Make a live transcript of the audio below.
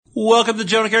Welcome to the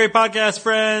Jonah Keri podcast,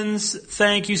 friends.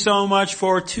 Thank you so much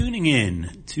for tuning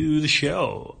in to the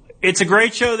show. It's a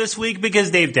great show this week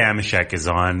because Dave Dameshek is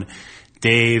on.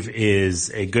 Dave is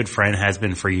a good friend, has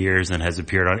been for years, and has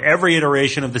appeared on every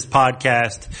iteration of this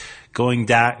podcast, going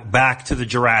back to the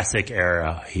Jurassic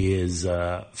era. He is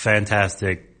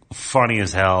fantastic, funny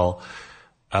as hell,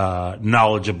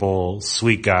 knowledgeable,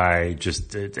 sweet guy.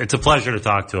 Just it's a pleasure to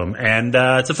talk to him. And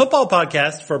it's a football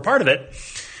podcast for a part of it.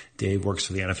 Dave works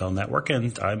for the NFL Network,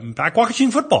 and I'm back watching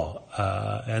football.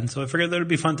 And so I figured that it would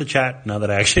be fun to chat now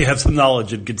that I actually have some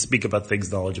knowledge and can speak about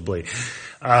things knowledgeably.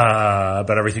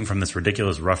 About everything from this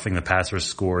ridiculous roughing the passer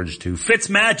scourge to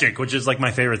Fitzmagic, which is like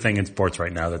my favorite thing in sports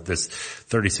right now, that this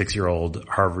 36-year-old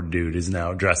Harvard dude is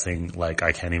now dressing like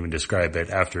I can't even describe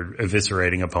it after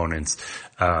eviscerating opponents,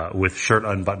 with shirt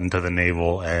unbuttoned to the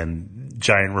navel and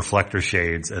giant reflector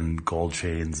shades and gold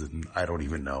chains, and I don't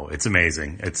even know. It's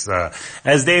amazing. It's,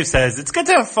 as Dave says, it's good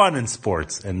to have fun in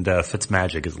sports, and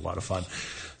Fitzmagic is a lot of fun.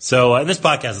 So, and this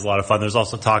podcast is a lot of fun. There's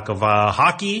also talk of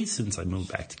hockey since I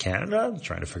moved back to Canada. I'm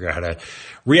trying to figure out how to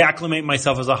reacclimate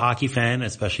myself as a hockey fan,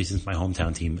 especially since my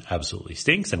hometown team absolutely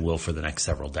stinks and will for the next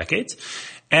several decades.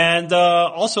 And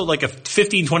also like a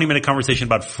 15, 20-minute conversation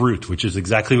about fruit, which is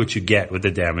exactly what you get with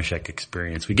the Dameshek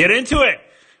experience. We get into it.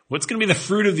 What's going to be the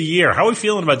fruit of the year? How are we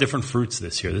feeling about different fruits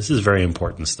this year? This is very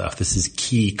important stuff. This is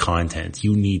key content.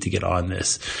 You need to get on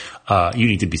this. You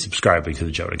need to be subscribing to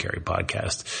the Jonah Keri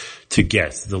podcast to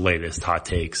get the latest hot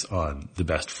takes on the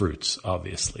best fruits,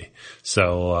 obviously.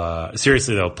 So,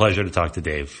 seriously though, pleasure to talk to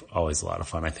Dave. Always a lot of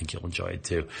fun. I think you'll enjoy it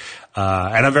too.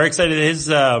 And I'm very excited. His,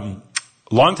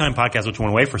 longtime podcast, which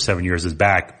went away for 7 years, is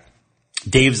back.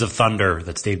 Daves of Thunder.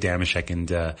 That's Dave Dameshek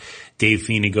and Dave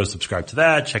Feeney. Go subscribe to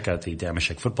that. Check out the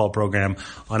Dameshek football program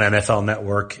on NFL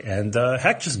Network. And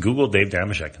heck, just Google Dave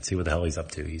Dameshek and see what the hell he's up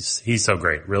to. He's so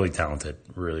great. Really talented.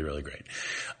 Really, really great.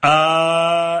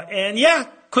 And yeah,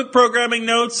 quick programming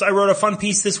notes. I wrote a fun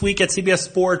piece this week at CBS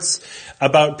Sports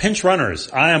about pinch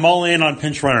runners. I am all in on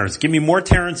pinch runners. Give me more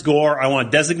Terrence Gore. I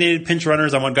want designated pinch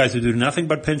runners. I want guys who do nothing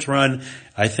but pinch run.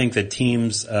 I think that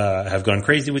teams have gone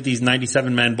crazy with these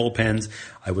 97-man bullpens.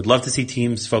 I would love to see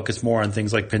teams focus more on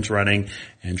things like pinch running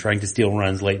and trying to steal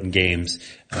runs late in games.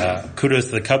 Kudos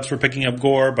to the Cubs for picking up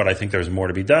Gore, but I think there's more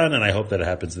to be done, and I hope that it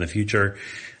happens in the future.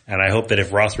 And I hope that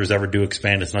if rosters ever do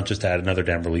expand, it's not just to add another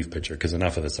damn relief pitcher, because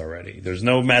enough of this already. There's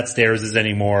no Matt Stairses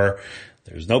anymore.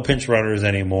 There's no pinch runners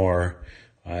anymore.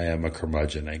 I am a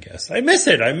curmudgeon, I guess. I miss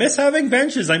it. I miss having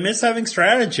benches. I miss having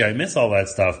strategy. I miss all that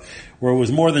stuff where it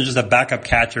was more than just a backup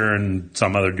catcher and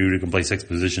some other dude who can play 6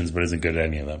 positions but isn't good at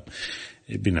any of them.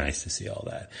 It'd be nice to see all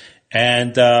that.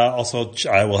 And also,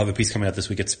 I will have a piece coming out this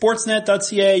week at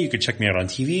sportsnet.ca. You can check me out on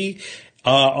TV,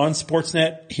 on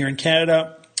Sportsnet here in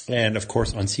Canada. And of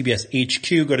course on CBS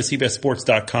HQ, go to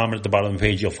cbssports.com, and at the bottom of the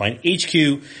page you'll find HQ,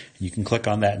 and you can click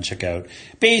on that and check out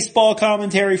baseball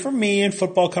commentary from me and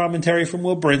football commentary from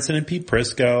Will Brinson and Pete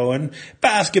Prisco and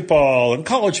basketball and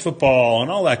college football and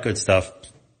all that good stuff.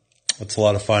 It's a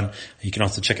lot of fun. You can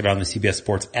also check it out on the CBS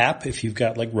Sports app if you've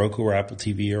got like Roku or Apple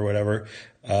TV or whatever.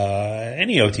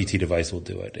 Any OTT device will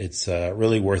do it. It's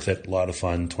really worth it. A lot of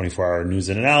fun. 24-hour news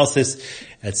and analysis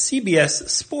at CBS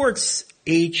Sports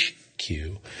HQ.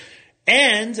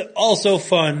 And also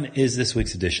fun is this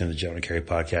week's edition of the Jonah Keri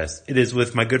podcast. It is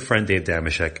with my good friend Dave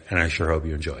Dameshek, and I sure hope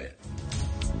you enjoy it.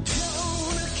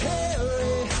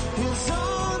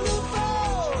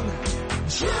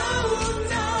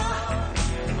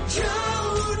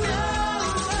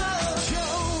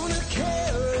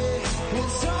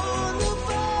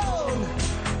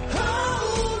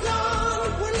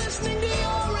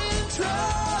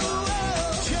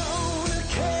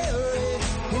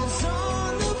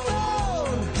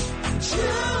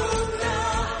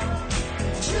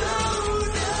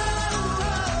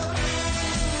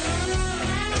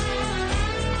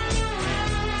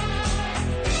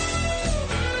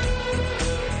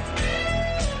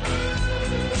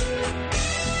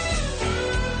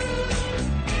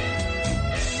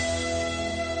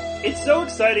 It's so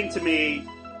exciting to me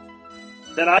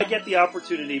that I get the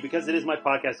opportunity, because it is my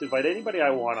podcast, to invite anybody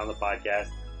I want on the podcast.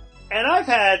 And I've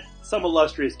had some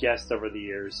illustrious guests over the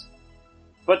years,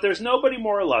 but there's nobody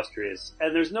more illustrious,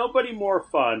 and there's nobody more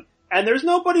fun, and there's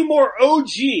nobody more OG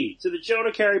to the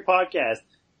Jonah Keri podcast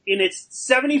in its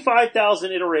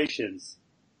 75,000 iterations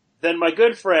than my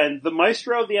good friend, the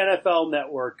maestro of the NFL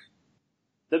Network,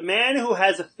 the man who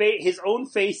has his own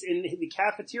face in the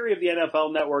cafeteria of the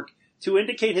NFL Network to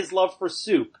indicate his love for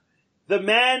soup. The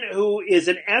man who is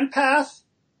an empath,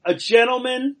 a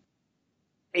gentleman,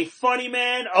 a funny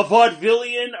man, a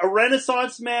vaudevillian, a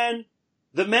renaissance man,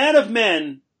 the man of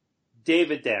men,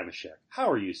 David Dameshek. How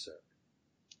are you, sir?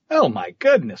 Oh my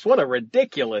goodness, what a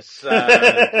ridiculous,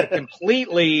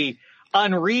 completely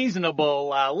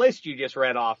unreasonable list you just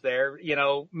read off there. You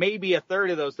know, maybe a third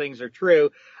of those things are true.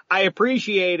 I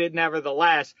appreciate it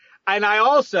nevertheless. And I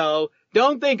also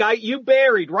don't think you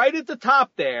buried right at the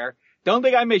top there. Don't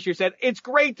think I missed you. Said, it's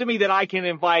great to me that I can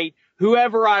invite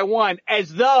whoever I want,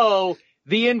 as though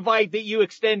the invite that you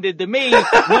extended to me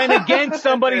went against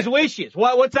somebody's wishes.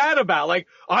 What's that about? Like,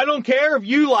 I don't care if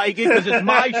you like it because it's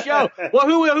my show.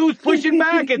 Well, who's pushing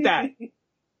back at that?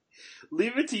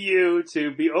 Leave it to you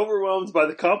to be overwhelmed by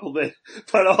the compliment,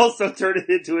 but also turn it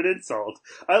into an insult.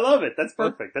 I love it. That's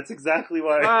perfect. That's exactly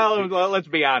why. Well, let's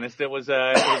be honest. It was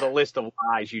a list of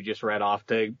lies you just read off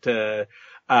to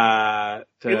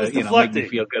make me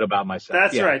feel good about myself.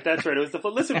 That's right. That's right. It was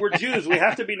listen, we're Jews. We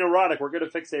have to be neurotic. We're going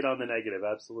to fixate on the negative.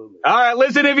 Absolutely. All right.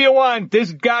 Listen if you want.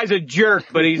 This guy's a jerk,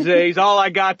 but he's all I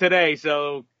got today.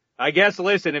 So I guess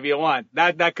listen if you want.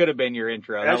 That could have been your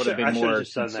intro. That would have been more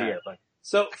sincere.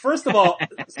 So first of all,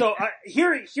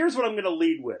 here's what I'm going to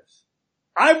lead with.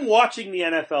 I'm watching the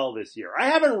NFL this year. I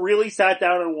haven't really sat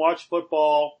down and watched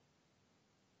football,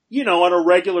 on a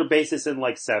regular basis in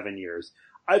like 7 years.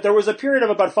 There was a period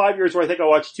of about 5 years where I think I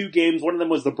watched 2 games. One of them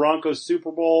was the Broncos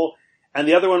Super Bowl, and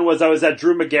the other one was I was at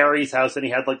Drew McGarry's house and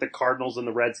he had like the Cardinals and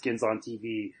the Redskins on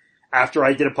TV after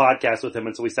I did a podcast with him,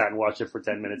 and so we sat and watched it for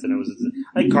 10 minutes, and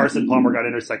I think Carson Palmer got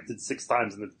intersected 6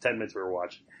 times in the 10 minutes we were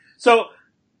watching. So,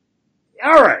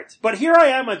 alright, but here I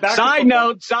am, I'm back. Side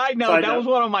note, that was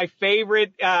one of my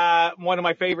favorite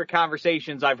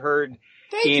conversations I've heard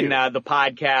the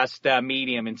podcast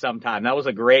medium in some time. That was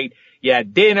a great,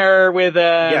 dinner with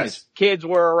him. Yes. His kids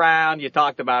were around. You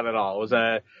talked about it all. It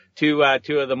was two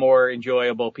of the more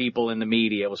enjoyable people in the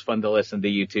media. It was fun to listen to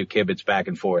you two kibitz back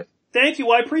and forth. Thank you.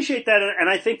 Well, I appreciate that, and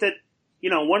I think that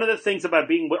one of the things about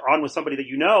being on with somebody that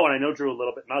and I know Drew a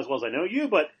little bit, not as well as I know you,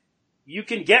 but you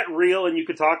can get real and you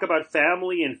can talk about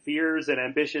family and fears and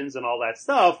ambitions and all that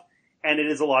stuff. And it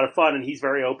is a lot of fun, and he's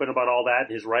very open about all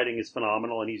that. His writing is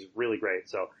phenomenal, and he's really great.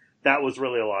 So that was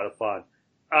really a lot of fun.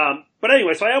 But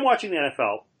anyway, so I am watching the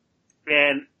NFL,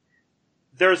 and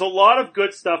there's a lot of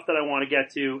good stuff that I want to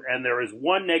get to, and there is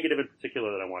one negative in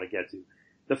particular that I want to get to.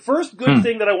 The first good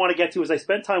thing that I want to get to is I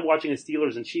spent time watching the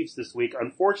Steelers and Chiefs this week.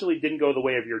 Unfortunately, it didn't go the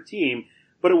way of your team,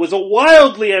 but it was a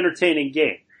wildly entertaining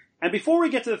game. And before we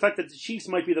get to the fact that the Chiefs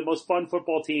might be the most fun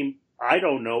football team, I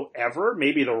don't know, ever,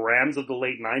 maybe the Rams of the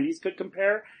late 90s could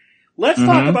compare, let's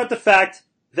talk about the fact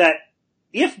that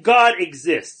if God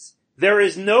exists, there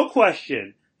is no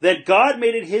question that God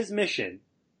made it his mission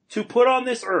to put on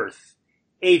this earth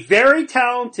a very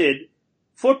talented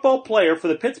football player for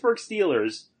the Pittsburgh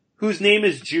Steelers whose name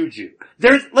is Juju.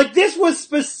 This was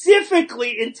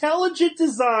specifically intelligent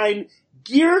design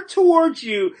geared towards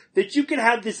you, that you can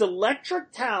have this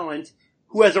electric talent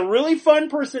who has a really fun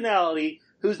personality,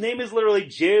 whose name is literally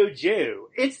Juju.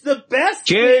 It's the best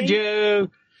Juju.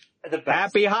 The best.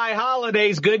 Happy high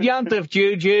holidays. Good yontif,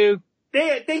 Juju.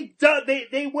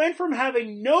 They went from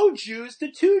having no Jews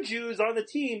to 2 Jews on the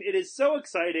team. It is so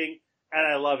exciting, and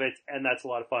I love it, and that's a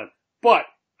lot of fun. But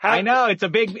I know it's a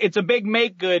big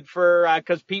make good for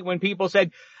because when people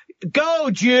said go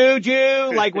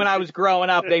Juju, like when I was growing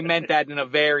up, they meant that in a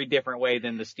very different way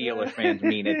than the Steelers fans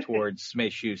mean it towards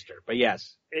Smith-Schuster. But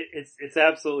yes, it's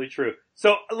absolutely true.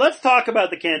 So let's talk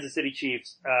about the Kansas City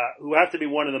Chiefs, who have to be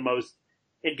one of the most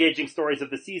engaging stories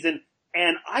of the season.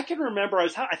 And I can remember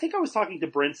I think I was talking to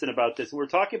Brinson about this. We were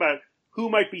talking about who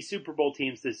might be Super Bowl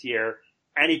teams this year,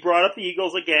 and he brought up the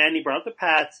Eagles again. He brought up the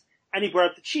Pats. And he brought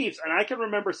up the Chiefs, and I can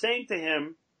remember saying to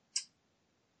him,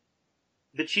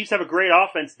 the Chiefs have a great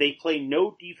offense. They play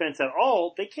no defense at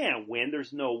all. They can't win.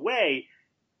 There's no way.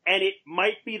 And it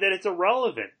might be that it's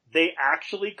irrelevant. They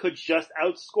actually could just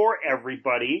outscore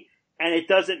everybody, and it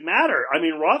doesn't matter. I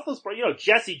mean, Roethlisberger,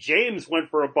 Jesse James went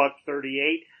for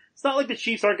 $138. It's not like the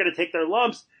Chiefs aren't going to take their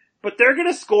lumps, but they're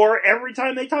going to score every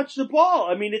time they touch the ball.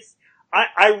 I mean,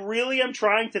 I really am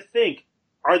trying to think.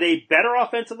 Are they better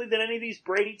offensively than any of these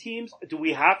Brady teams? Do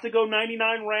we have to go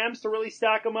 99 Rams to really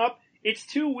stack them up? It's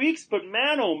 2 weeks, but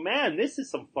man, oh man, this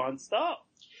is some fun stuff.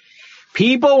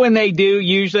 People, when they do,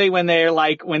 usually when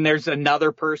there's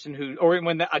another person or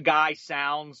when a guy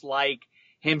sounds like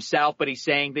himself, but he's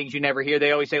saying things you never hear,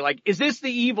 they always say is this the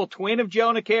evil twin of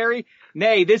Jonah Keri?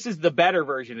 Nay, this is the better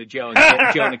version of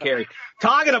Jonah Keri.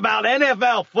 Talking about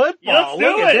NFL football.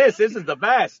 Look at this. This is the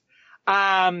best.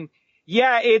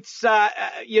 Yeah, it's,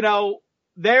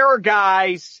 there are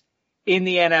guys in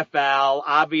the NFL.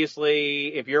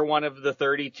 Obviously, if you're one of the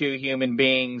 32 human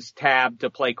beings tabbed to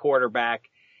play quarterback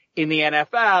in the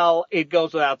NFL, it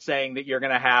goes without saying that you're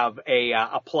going to have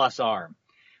a plus arm.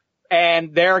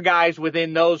 And there are guys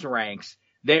within those ranks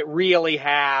that really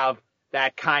have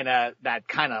that kind of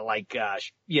like,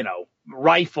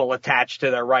 rifle attached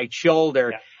to their right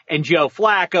shoulder. Yeah. And Joe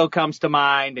Flacco comes to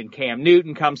mind, and Cam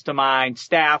Newton comes to mind,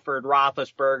 Stafford,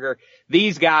 Roethlisberger.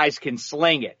 These guys can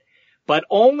sling it. But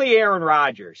only Aaron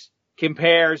Rodgers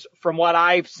compares, from what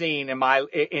I've seen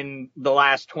in the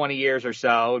last 20 years or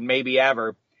so, and maybe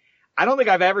ever. I don't think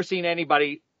I've ever seen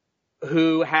anybody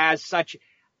who has such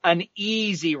an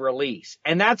easy release.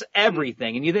 And that's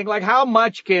everything. And you think, like, how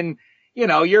much can,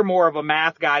 you're more of a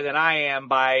math guy than I am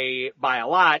by a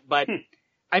lot, but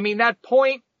I mean, that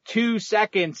 0.2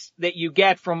 seconds that you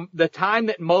get from the time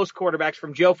that most quarterbacks,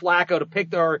 from Joe Flacco to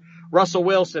pick or Russell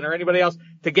Wilson or anybody else,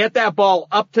 to get that ball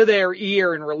up to their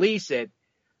ear and release it,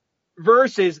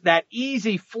 versus that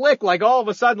easy flick, like all of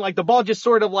a sudden, like the ball just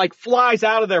sort of like flies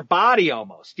out of their body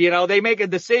almost. They make a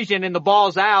decision and the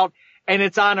ball's out and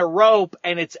it's on a rope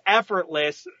and it's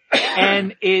effortless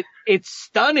and it's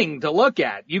stunning to look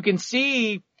at. You can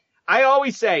see, I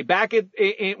always say, back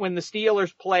when the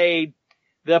Steelers played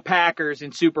the Packers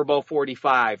in Super Bowl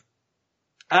 45,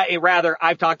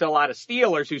 I've talked to a lot of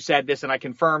Steelers who said this, and I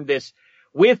confirmed this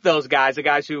with those guys, the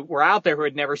guys who were out there who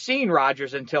had never seen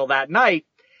Rodgers until that night.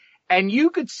 And you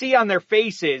could see on their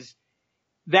faces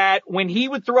that when he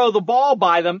would throw the ball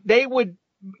by them, they would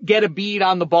get a bead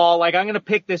on the ball, like, I'm going to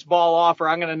pick this ball off or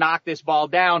I'm going to knock this ball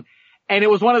down. And it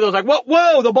was one of those like,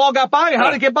 whoa, the ball got by me. How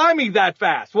did it get by me that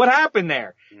fast? What happened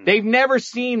there? They've never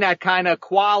seen that kind of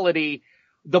quality.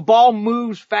 The ball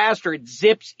moves faster. It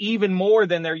zips even more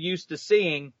than they're used to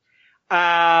seeing.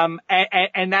 And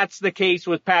that's the case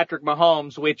with Patrick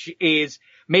Mahomes, which is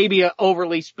maybe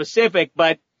overly specific,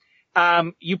 but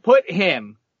you put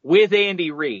him with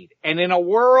Andy Reid, and in a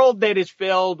world that is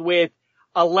filled with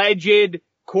alleged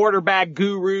quarterback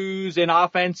gurus and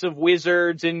offensive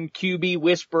wizards and QB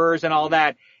whisperers and all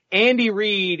that, Andy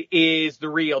Reid is the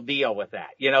real deal with that.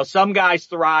 Some guys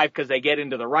thrive because they get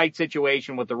into the right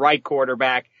situation with the right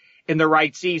quarterback in the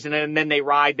right season, and then they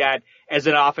ride that as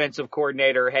an offensive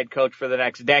coordinator or head coach for the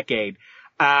next decade.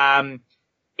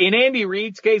 In Andy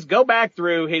Reid's case, go back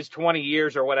through his 20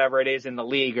 years or whatever it is in the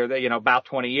league, or about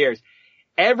 20 years.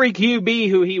 Every QB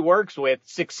who he works with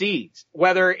succeeds,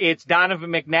 whether it's Donovan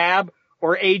McNabb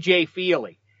or AJ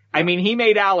Feely. I mean, he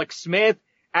made Alex Smith.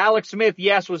 Alex Smith,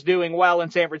 yes, was doing well in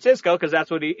San Francisco because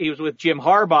that's what he was with Jim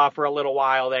Harbaugh for a little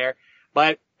while there.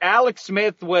 But Alex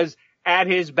Smith was at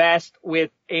his best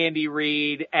with Andy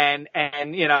Reid, and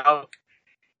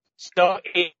so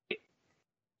it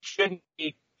shouldn't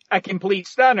be a complete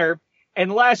stunner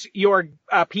unless you're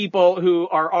people who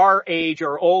are our age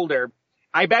or older.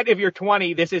 I bet if you're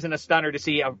 20, this isn't a stunner to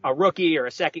see a rookie or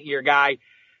a second year guy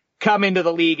come into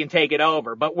the league and take it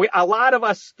over. But a lot of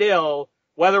us still,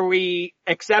 whether we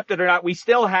accept it or not, we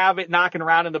still have it knocking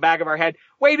around in the back of our head.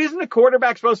 Wait, isn't a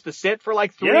quarterback supposed to sit for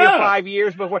like 3 or 5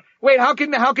 years before? Wait, how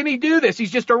can he do this? He's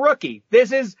just a rookie.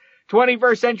 This is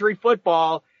 21st century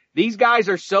football. These guys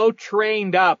are so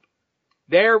trained up.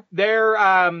 They're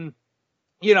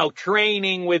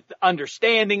training with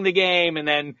understanding the game and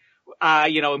then,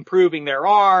 improving their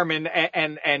arm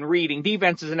and reading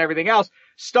defenses and everything else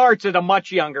starts at a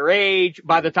much younger age.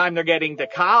 By the time they're getting to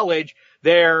college,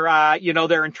 they're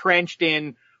entrenched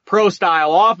in pro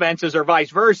style offenses or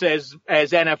vice versa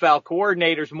as NFL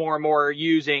coordinators more and more are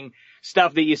using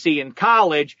stuff that you see in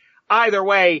college. Either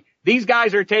way, these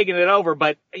guys are taking it over.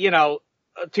 But,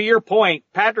 to your point,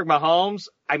 Patrick Mahomes,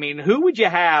 I mean, who would you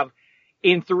have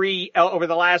over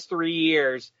the last 3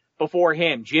 years before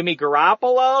him? Jimmy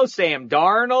Garoppolo, Sam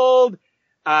Darnold,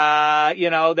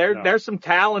 there's some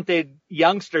talented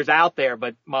youngsters out there,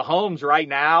 but Mahomes right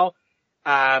now,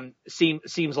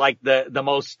 seems like the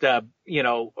most,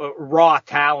 raw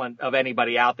talent of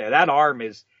anybody out there. That arm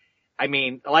is, I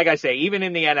mean, like I say, even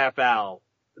in the NFL,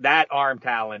 that arm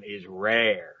talent is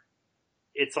rare.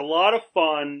 It's a lot of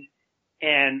fun.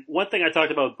 And one thing I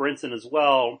talked about with Brinson as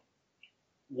well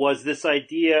was this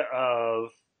idea of,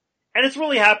 and it's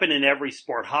really happened in every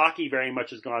sport. Hockey very much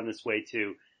has gone this way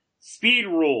too. Speed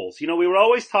rules. We would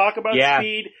always talk about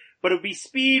speed, but it would be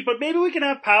speed, but maybe we can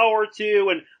have power too.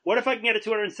 And what if I can get a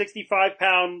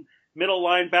 265-pound middle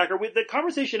linebacker? The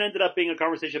conversation ended up being a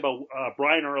conversation about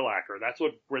Brian Urlacher. That's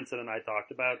what Brinson and I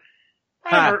talked about.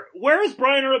 Where is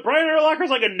Brian Urlacher? Brian Urlacher's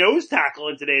like a nose tackle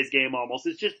in today's game almost.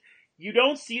 It's just, you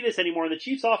don't see this anymore. And the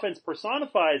Chiefs offense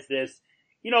personifies this.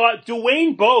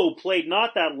 Dwayne Bowe played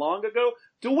not that long ago.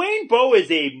 Dwayne Bowe is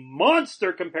a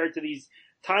monster compared to these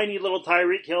tiny little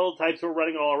Tyreek Hill types who are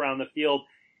running all around the field.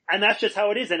 And that's just how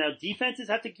it is. And now defenses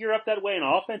have to gear up that way and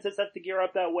offenses have to gear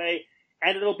up that way.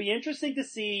 And it'll be interesting to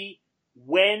see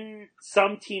when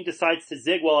some team decides to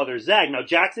zig while others zag. Now,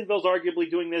 Jacksonville's arguably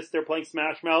doing this. They're playing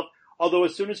Smash Mouth. Although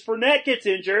as soon as Fournette gets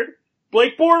injured,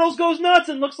 Blake Bortles goes nuts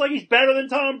and looks like he's better than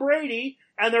Tom Brady,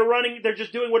 and they're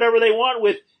just doing whatever they want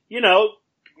with,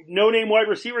 no-name wide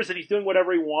receivers, and he's doing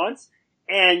whatever he wants.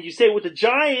 And you say with the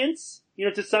Giants,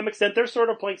 to some extent, they're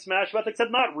sort of playing smash mouth,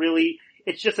 except not really.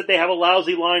 It's just that they have a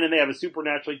lousy line and they have a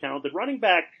supernaturally talented running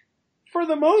back. For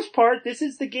the most part, this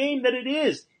is the game that it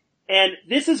is. And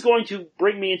this is going to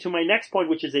bring me into my next point,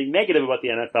 which is a negative about the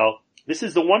NFL. This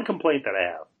is the one complaint that I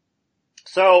have.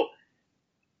 So,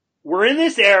 we're in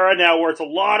this era now where it's a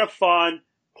lot of fun.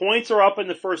 Points are up in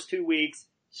the first 2 weeks.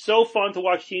 So fun to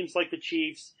watch teams like the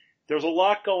Chiefs. There's a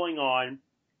lot going on.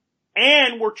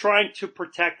 And we're trying to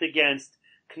protect against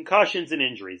concussions and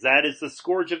injuries. That is the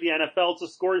scourge of the NFL. It's a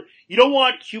scourge. You don't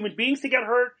want human beings to get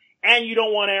hurt, and you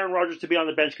don't want Aaron Rodgers to be on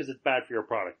the bench because it's bad for your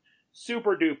product.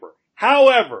 Super duper.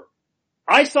 However,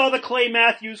 I saw the Clay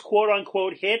Matthews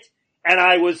quote-unquote hit, and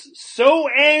I was so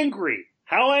angry.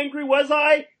 How angry was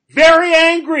I? Very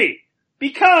angry!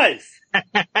 Because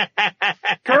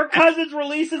Kirk Cousins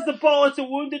releases the ball, it's a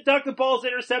wounded duck, the ball's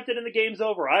intercepted, and the game's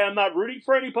over. I am not rooting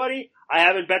for anybody. I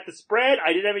haven't bet the spread.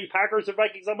 I didn't have any Packers or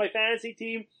Vikings on my fantasy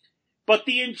team. But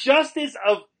the injustice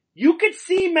of, you could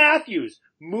see Matthews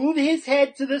move his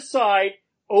head to the side,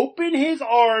 open his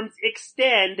arms,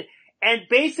 extend, and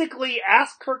basically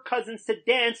ask Kirk Cousins to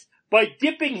dance by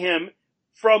dipping him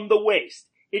from the waist.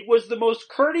 It was the most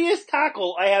courteous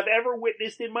tackle I have ever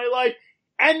witnessed in my life,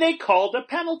 and they called a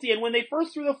penalty. And when they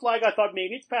first threw the flag, I thought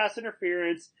maybe it's pass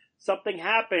interference, something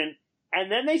happened, and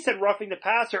then they said roughing the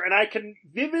passer, and I can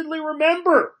vividly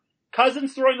remember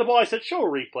Cousins throwing the ball. I said, show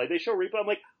a replay. They show a replay. I'm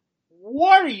like,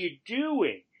 what are you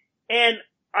doing? And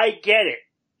I get it.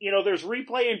 There's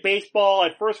replay in baseball.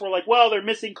 At first we're like, well, they're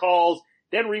missing calls.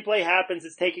 Then replay happens,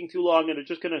 it's taking too long, and they're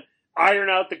just gonna iron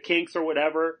out the kinks or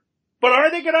whatever. But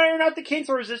are they gonna iron out the kinks,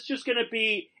 or is this just gonna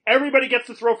be, everybody gets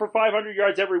to throw for 500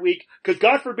 yards every week, cause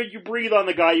God forbid you breathe on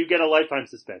the guy, you get a lifetime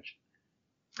suspension?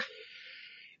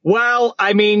 Well,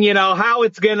 how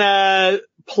it's gonna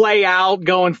play out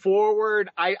going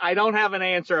forward, I don't have an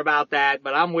answer about that,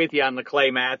 but I'm with you on the Clay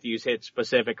Matthews hit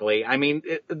specifically.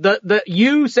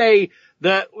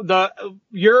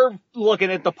 You're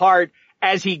looking at the part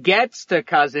as he gets to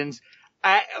Cousins.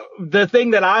 The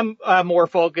thing that I'm more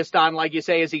focused on, like you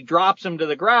say, is he drops him to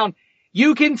the ground.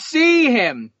 You can see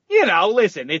him,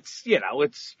 it's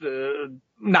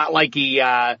not like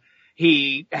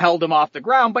he held him off the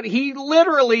ground, but he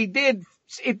literally did.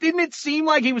 Didn't seem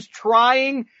like he was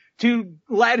trying to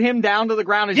let him down to the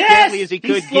ground as gently as he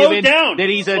could, given that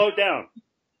he's slowed down.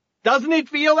 Doesn't it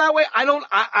feel that way?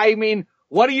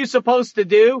 What are you supposed to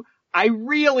do? I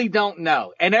really don't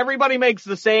know. And everybody makes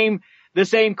the same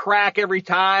crack every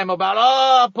time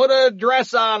about, put a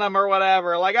dress on him or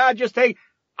whatever. Like,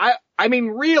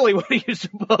 really, what are you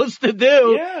supposed to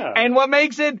do? Yeah. And what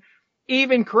makes it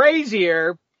even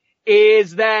crazier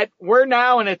is that we're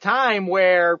now in a time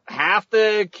where half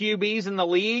the QBs in the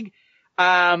league,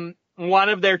 one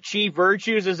of their chief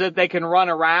virtues is that they can run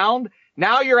around.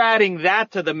 Now you're adding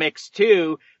that to the mix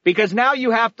too, because now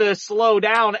you have to slow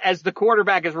down as the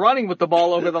quarterback is running with the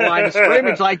ball over the line of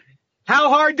scrimmage. Like, how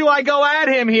hard do I go at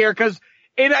him here? Cause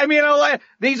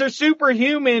these are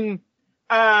superhuman,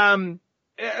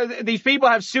 these people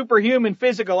have superhuman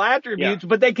physical attributes,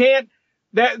 but they can't,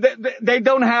 they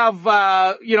don't have,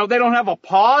 they don't have a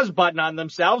pause button on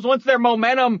themselves. Once their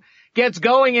momentum gets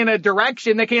going in a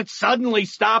direction, they can't suddenly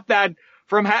stop that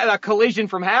from a collision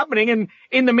from happening. And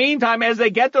in the meantime, as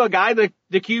they get to a guy, the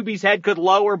QB's head could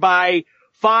lower by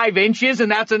 5 inches,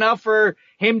 and that's enough for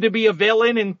him to be a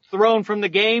villain and thrown from the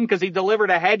game because he delivered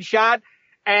a headshot.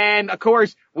 And of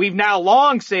course, we've now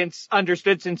long since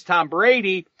understood, since Tom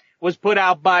Brady was put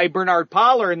out by Bernard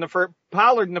Pollard in the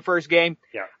first game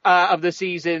of the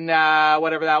season,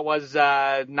 whatever that was,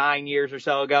 9 years or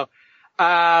so ago.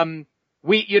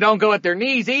 You don't go at their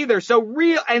knees either.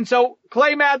 So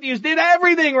Clay Matthews did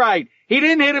everything right. He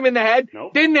didn't hit him in the head,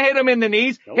 didn't hit him in the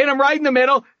knees, hit him right in the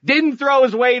middle, didn't throw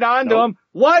his weight onto him.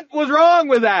 What was wrong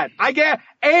with that?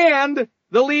 And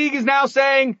the league is now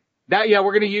saying that,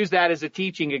 we're going to use that as a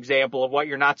teaching example of what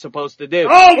you're not supposed to do.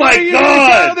 Oh my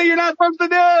God! Show that you're not supposed to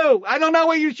do. I don't know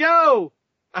what you show.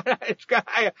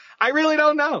 I really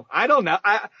don't know. I don't know.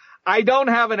 I don't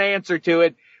have an answer to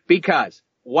it because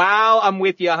while I'm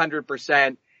with you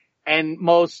 100%, and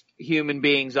most human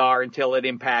beings are until it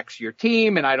impacts your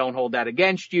team, and I don't hold that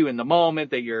against you in the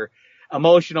moment that you're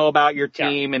emotional about your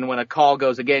team, and when a call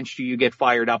goes against you, you get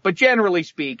fired up. But generally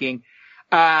speaking,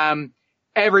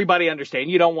 everybody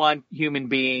understands you don't want human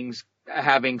beings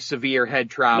having severe head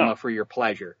trauma for your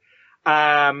pleasure.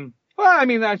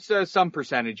 That's some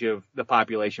percentage of the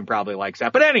population probably likes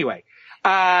that. But anyway,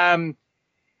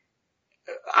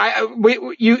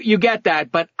 you get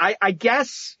that, but I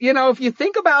guess, if you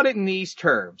think about it in these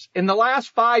terms, in the last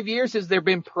 5 years, has there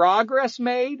been progress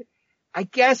made? I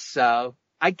guess so.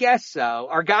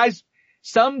 Are guys,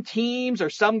 some teams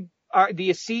do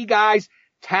you see guys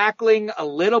tackling a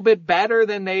little bit better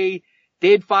than they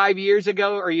did 5 years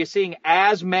ago? Are you seeing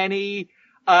as many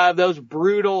of those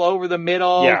brutal over the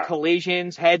middle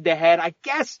collisions head to head? I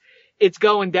guess it's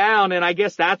going down, and I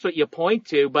guess that's what you point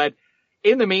to, but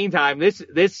in the meantime, this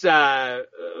is an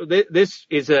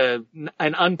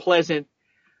unpleasant,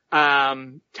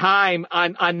 time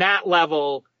on that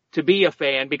level to be a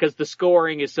fan, because the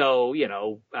scoring is so,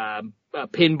 a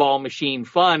pinball machine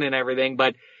fun and everything.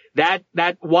 But that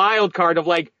wild card of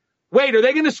like, wait, are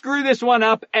they going to screw this one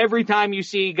up every time you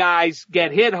see guys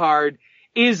get hit hard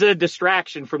is a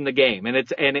distraction from the game. And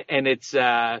it's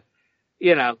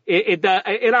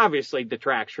it obviously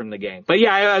detracts from the game. But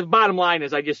yeah, bottom line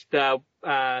is I just,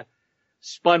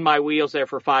 spun my wheels there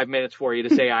for 5 minutes for you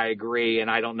to say I agree, and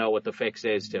I don't know what the fix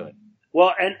is to it.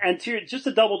 Well, and just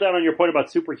to double down on your point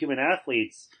about superhuman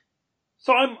athletes,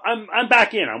 so I'm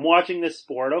back in. I'm watching this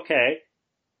sport, okay,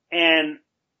 and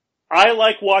I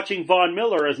like watching Von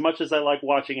Miller as much as I like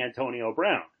watching Antonio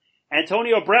Brown.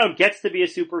 Antonio Brown gets to be a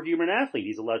superhuman athlete.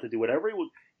 He's allowed to do whatever he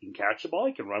wants. He can catch the ball.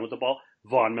 He can run with the ball.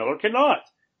 Von Miller cannot.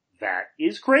 That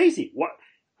is crazy. What?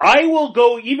 I will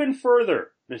go even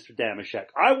further, Mr. Dameshek.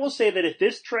 I will say that if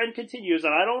this trend continues,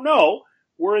 and I don't know,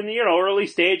 we're in the early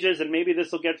stages, and maybe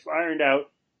this will get ironed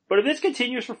out. But if this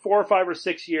continues for 4 or 5 or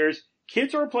 6 years,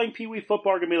 kids who are playing Pee Wee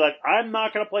football are going to be like, I'm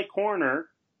not going to play corner,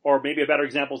 or maybe a better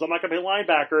example is I'm not going to play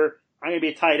linebacker. I'm going to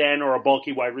be a tight end or a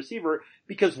bulky wide receiver,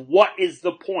 because what is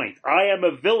the point? I am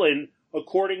a villain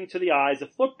according to the eyes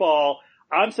of football.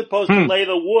 I'm supposed to lay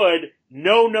the wood.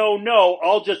 No.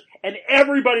 And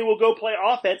everybody will go play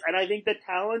offense. And I think the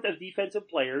talent of defensive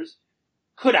players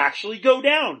could actually go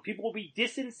down. People will be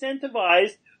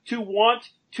disincentivized to want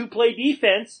to play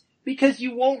defense because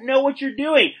you won't know what you're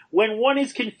doing. When one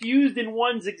is confused in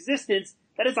one's existence,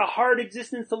 that is a hard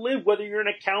existence to live, whether you're an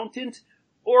accountant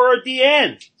or a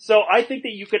DN. So I think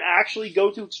that you could actually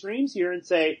go to extremes here and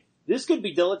say, this could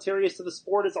be deleterious to the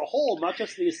sport as a whole, not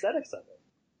just the aesthetics of it.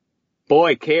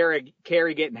 Boy, Keri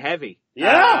getting heavy.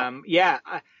 Yeah.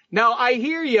 No, I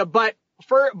hear you, but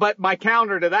my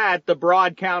counter to that, the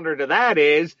broad counter to that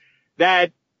is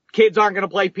that kids aren't going to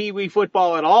play Pee Wee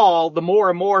football at all. The more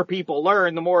and more people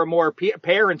learn, the more and more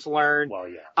parents learn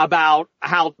about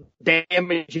how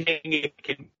damaging it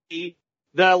can be,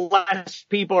 the less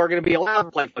people are going to be allowed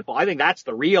to play football. I think that's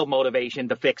the real motivation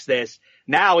to fix this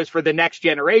now, is for the next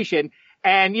generation.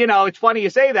 And, it's funny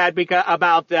you say that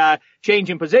about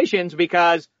changing positions,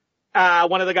 because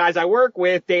one of the guys I work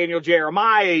with, Daniel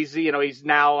Jeremiah, he's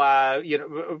now,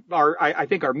 I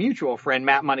think our mutual friend,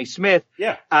 Matt Money Smith,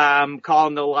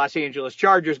 calling the Los Angeles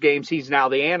Chargers games. He's now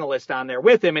the analyst on there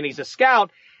with him, and he's a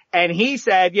scout. And he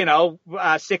said,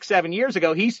 6-7 years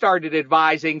ago, he started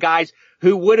advising guys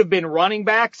who would have been running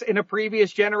backs in a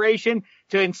previous generation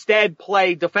to instead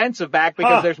play defensive back,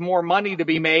 because there's more money to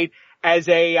be made as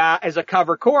a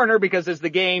cover corner, because as the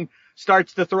game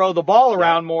starts to throw the ball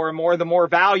around more and more, the more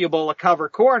valuable a cover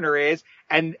corner is.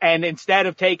 And instead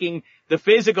of taking the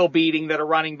physical beating that a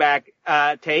running back,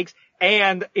 takes,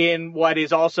 and in what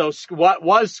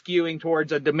was skewing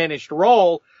towards a diminished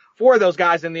role for those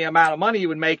guys and the amount of money you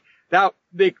would make, that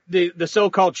the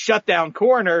so-called shutdown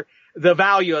corner, the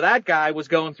value of that guy was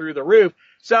going through the roof.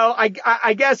 So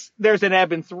I guess there's an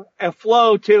ebb and a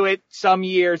flow to it. Some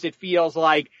years it feels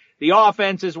like the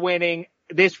offense is winning.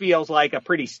 This feels like a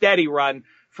pretty steady run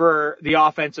for the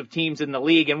offensive teams in the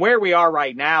league. And where we are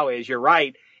right now is, you're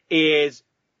right, is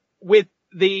with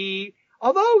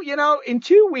although, in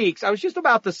 2 weeks, I was just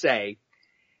about to say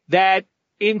that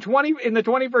in the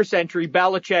 21st century,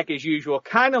 Belichick, as usual,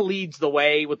 kind of leads the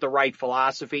way with the right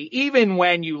philosophy. Even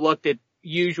when you looked at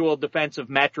usual defensive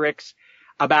metrics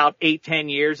about 8-10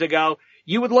 years ago,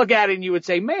 you would look at it and you would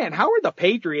say, man, how are the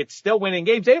Patriots still winning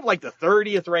games? They have like the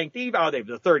 30th ranked defense. Oh, they have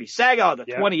the 32nd, the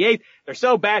 28th. They're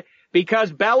so bad,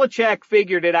 because Belichick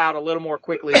figured it out a little more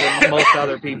quickly than most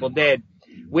other people did,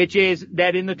 which is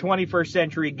that in the 21st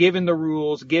century, given the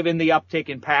rules, given the uptick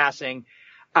in passing,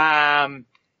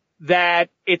 that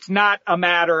it's not a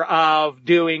matter of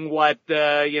doing what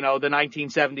the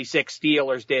 1976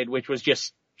 Steelers did, which was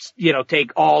just,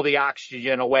 take all the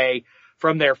oxygen away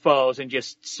from their foes and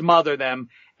just smother them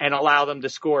and allow them to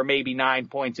score maybe 9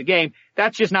 points a game.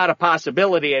 That's just not a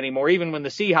possibility anymore. Even when the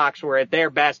Seahawks were at their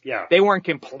best, they weren't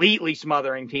completely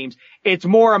smothering teams. It's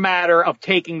more a matter of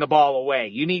taking the ball away.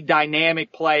 You need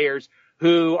dynamic players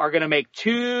who are going to make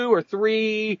 2 or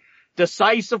 3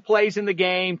 decisive plays in the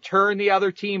game, turn the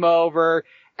other team over,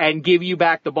 and give you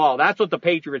back the ball. That's what the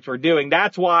Patriots were doing.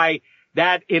 That's why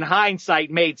that, in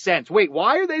hindsight, made sense. Wait,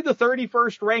 why are they the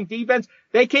 31st ranked defense?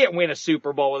 They can't win a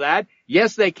Super Bowl with that.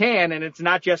 Yes, they can, and it's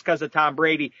not just because of Tom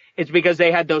Brady. It's because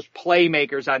they had those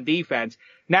playmakers on defense.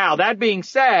 Now, that being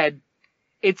said,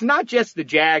 it's not just the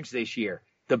Jags this year.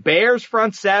 The Bears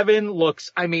front seven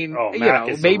looks, maybe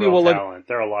we'll look. Talent.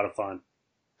 They're a lot of fun.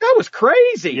 That was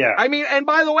crazy. Yeah. And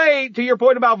by the way, to your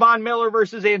point about Von Miller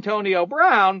versus Antonio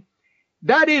Brown,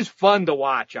 that is fun to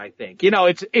watch, I think.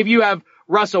 It's, if you have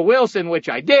Russell Wilson, which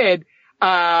I did,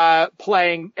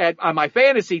 playing on my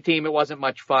fantasy team, it wasn't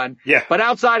much fun. Yeah. But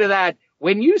outside of that,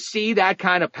 when you see that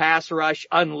kind of pass rush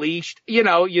unleashed,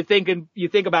 you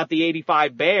think about the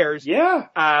 85 Bears. Yeah.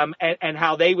 And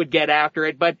how they would get after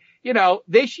it. But,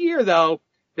 this year though,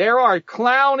 there are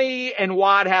Clowney and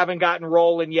Watt haven't gotten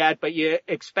rolling yet, but you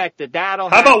expect that'll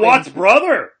happen. How about Watt's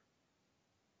brother?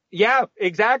 Yeah,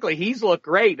 exactly. He's looked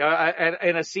great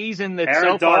in a season that's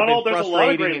Aaron so far Donald, been there's a lot of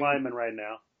frustrating. great linemen right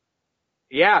now.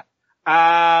 Yeah.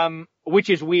 Which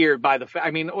is weird by the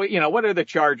fact, what are the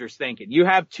Chargers thinking? You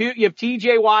have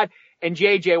TJ Watt and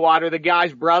JJ Watt are the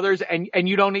guys' brothers and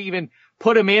you don't even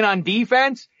put them in on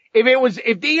defense? If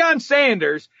Deion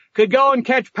Sanders could go and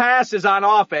catch passes on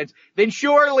offense, then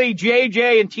surely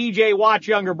JJ and TJ Watt's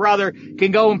younger brother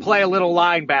can go and play a little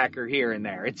linebacker here and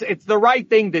there. It's the right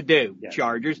thing to do, yes.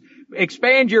 Chargers.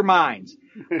 Expand your minds.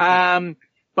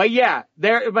 But yeah,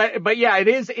 it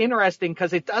is interesting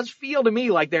because it does feel to me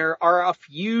like there are a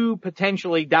few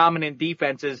potentially dominant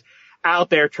defenses out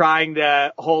there trying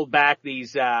to hold back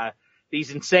these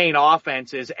insane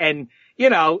offenses. And,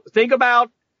 think about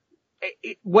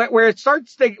where it's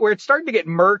starting to get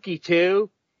murky too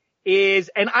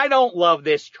is, and I don't love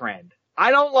this trend.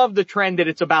 I don't love the trend that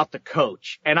it's about the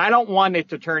coach, and I don't want it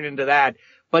to turn into that.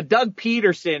 But Doug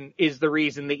Peterson is the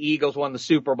reason the Eagles won the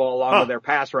Super Bowl along with their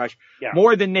pass rush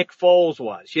more than Nick Foles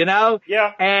was,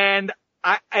 Yeah. And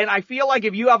I feel like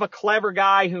if you have a clever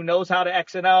guy who knows how to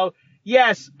X and O,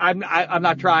 yes, I'm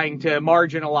not trying to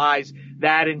marginalize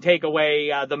that and take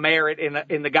away the merit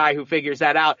in the guy who figures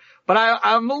that out. But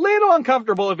I'm a little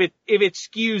uncomfortable if it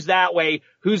skews that way.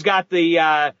 Who's got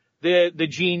the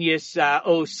genius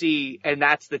OC, and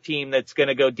that's the team that's going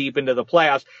to go deep into the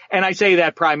playoffs. And I say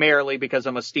that primarily because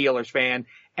I'm a Steelers fan,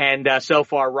 and so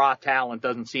far raw talent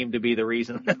doesn't seem to be the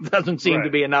reason. It doesn't seem to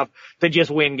be enough to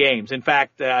just win games. In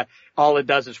fact, all it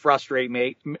does is frustrate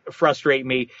me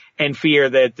and fear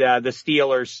that the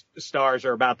Steelers stars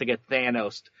are about to get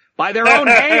Thanos by their own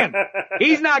hand.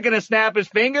 He's not going to snap his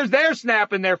fingers. They're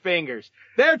snapping their fingers.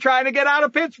 They're trying to get out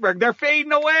of Pittsburgh. They're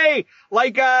fading away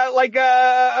like Fury.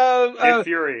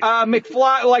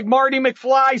 McFly, like Marty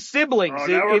McFly's siblings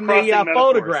in the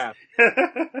photograph.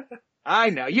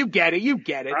 I know. You get it.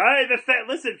 All right.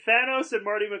 Listen, Thanos and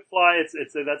Marty McFly,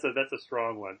 that's a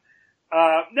strong one.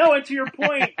 No, and to your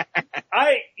point,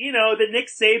 the Nick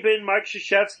Saban, Mike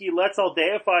Krzyzewski, let's all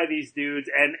deify these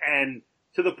dudes and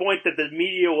to the point that the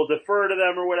media will defer to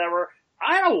them or whatever.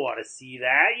 I don't want to see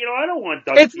that. I don't want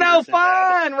Doug It's Peterson no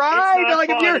fun, right? It's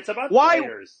not fun. It's about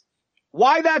players.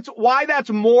 Why that's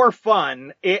more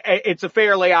fun, it's a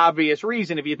fairly obvious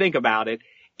reason if you think about it,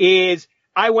 is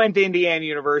I went to Indiana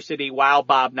University while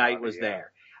Bob Knight was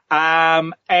there.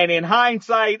 And in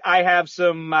hindsight, I have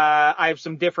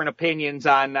some different opinions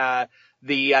on,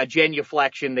 the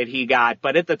genuflection that he got.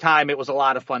 But at the time, it was a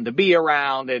lot of fun to be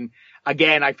around. And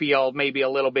again, I feel maybe a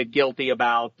little bit guilty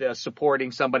about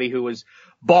supporting somebody who was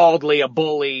baldly a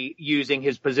bully using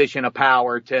his position of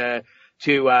power to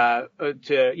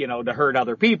hurt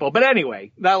other people. But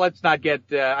anyway, now let's not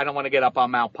get, I don't want to get up on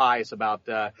Mount Pius about,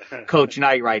 Coach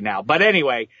Knight right now. But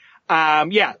anyway,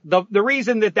 the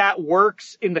reason that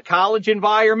works in the college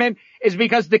environment is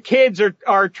because the kids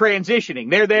are transitioning.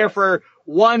 They're there for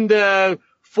 1 to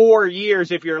 4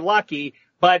 years if you're lucky,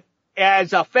 but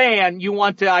as a fan, you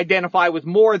want to identify with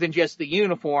more than just the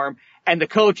uniform, and the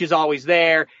coach is always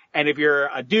there. And if you're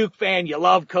a Duke fan, you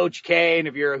love Coach K, and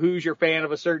if you're a Hoosier fan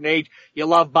of a certain age, you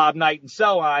love Bob Knight and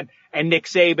so on. And Nick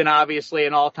Saban, obviously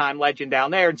an all-time legend down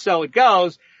there, and so it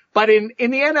goes. But in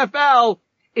the NFL,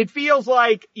 it feels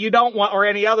like you don't want, or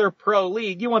any other pro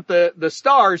league, you want the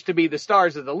stars to be the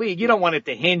stars of the league. You don't want it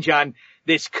to hinge on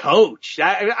this coach.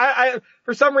 I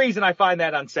for some reason, I find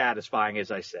that unsatisfying,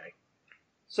 as I say.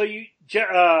 So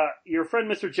your friend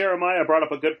Mr. Jeremiah brought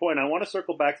up a good point. I want to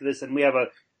circle back to this, and we have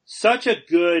such a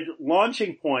good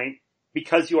launching point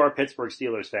because you are a Pittsburgh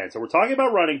Steelers fan. So we're talking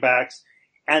about running backs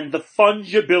and the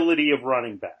fungibility of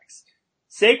running backs.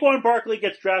 Saquon Barkley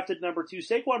gets drafted number 2.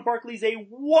 Saquon Barkley's a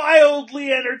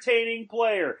wildly entertaining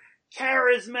player,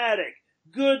 charismatic,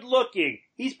 good looking.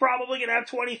 He's probably going to have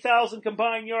 20,000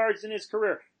 combined yards in his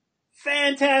career.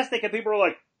 Fantastic. And people are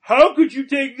like, how could you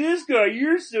take this guy?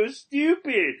 You're so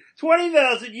stupid.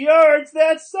 20,000 yards?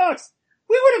 That sucks.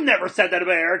 We would have never said that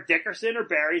about Eric Dickerson or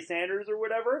Barry Sanders or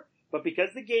whatever. But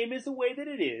because the game is the way that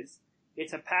it is,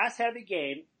 it's a pass-heavy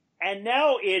game. And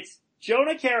now it's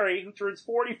Jonah Keri, who turns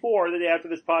 44 the day after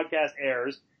this podcast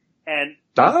airs. And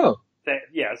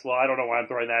yes, well, I don't know why I'm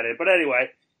throwing that in. But anyway,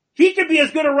 he could be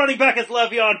as good a running back as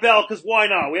Le'Veon Bell, because why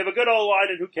not? We have a good O-line,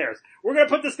 and who cares? We're going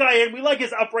to put this guy in. We like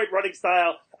his upright running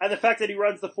style and the fact that he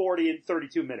runs the 40 in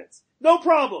 32 minutes. No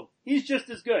problem. He's just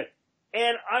as good.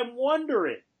 And I'm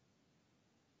wondering,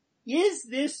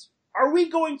 are we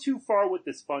going too far with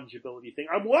this fungibility thing?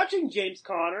 I'm watching James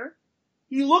Conner.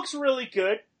 He looks really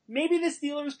good. Maybe the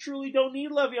Steelers truly don't need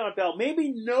Le'Veon Bell.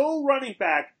 Maybe no running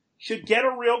back should get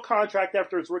a real contract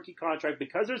after his rookie contract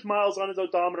because there's miles on his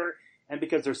odometer and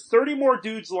because there's 30 more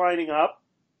dudes lining up.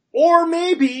 Or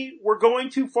maybe we're going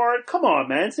too far. Come on,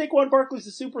 man. Saquon Barkley's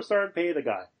a superstar and pay the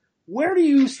guy. Where do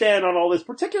you stand on all this,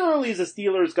 particularly as a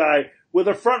Steelers guy with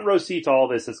a front row seat to all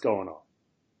this that's going on?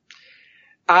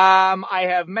 I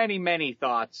have many, many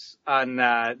thoughts on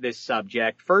this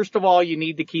subject. First of all, you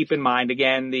need to keep in mind,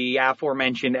 again, the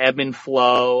aforementioned ebb and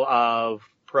flow of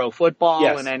pro football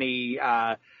and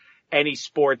any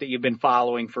sport that you've been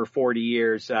following for 40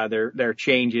 years. There are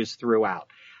changes throughout.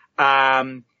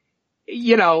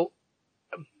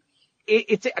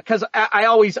 It's because I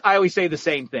always say the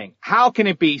same thing. How can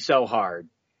it be so hard?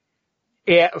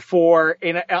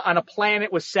 On a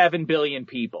planet with 7 billion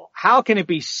people, how can it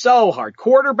be so hard?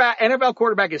 NFL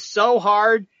quarterback is so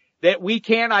hard that we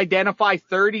can't identify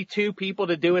 32 people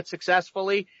to do it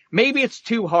successfully. Maybe it's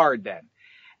too hard then.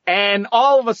 And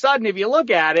all of a sudden, if you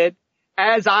look at it,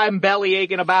 as I'm belly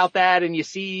aching about that and you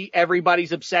see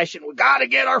everybody's obsession, we gotta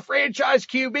get our franchise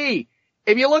QB.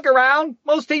 If you look around,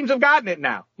 most teams have gotten it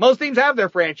now. Most teams have their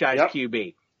franchise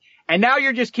QB. And now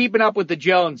you're just keeping up with the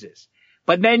Joneses.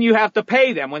 But then you have to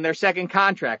pay them when their second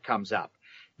contract comes up.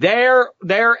 Their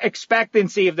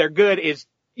expectancy, if they're good, is,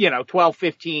 12,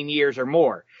 15 years or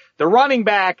more. The running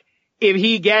back, if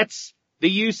he gets the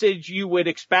usage you would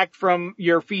expect from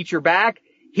your feature back,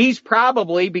 he's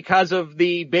probably, because of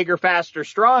the bigger, faster,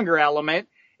 stronger element,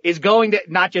 is going to,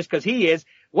 not just because he is.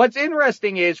 What's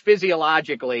interesting is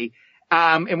physiologically,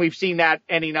 and we've seen that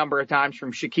any number of times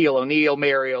from Shaquille O'Neal,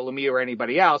 Mario Lemieux, or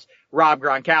anybody else, Rob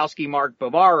Gronkowski, Mark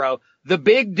Bavaro. The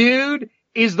big dude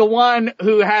is the one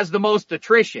who has the most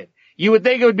attrition. You would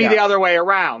think it would be the other way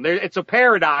around. It's a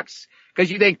paradox because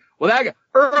you think, well, that guy,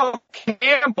 Earl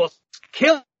Campbell's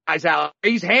killing guys out.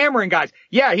 He's hammering guys.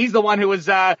 Yeah, he's the one who was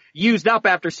used up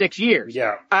after 6 years.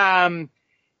 Yeah. And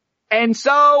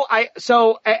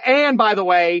by the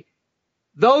way,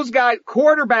 those guys,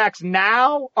 quarterbacks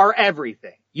now are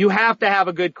everything. You have to have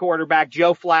a good quarterback,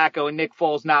 Joe Flacco and Nick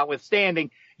Foles notwithstanding.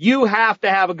 You have to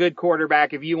have a good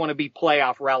quarterback if you want to be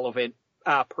playoff relevant,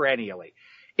 perennially.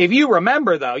 If you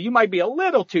remember though, you might be a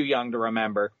little too young to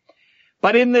remember,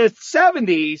 but in the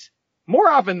 70s, more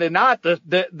often than not,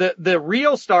 the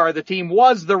real star of the team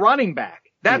was the running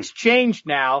back. That's changed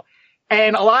now.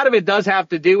 And a lot of it does have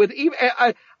to do with,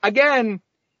 again,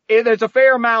 there's a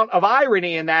fair amount of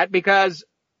irony in that because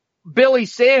Billy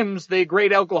Sims, the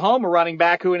great Oklahoma running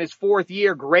back who in his 4th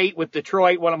year, great with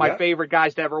Detroit, one of my favorite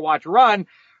guys to ever watch run,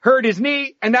 hurt his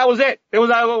knee and that was it. It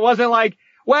wasn't like,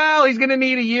 well, he's going to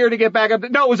need a year to get back up.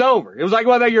 No, it was over. It was like,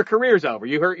 well, your career's over.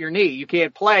 You hurt your knee. You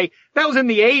can't play. That was in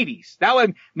the 80s.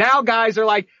 Now guys are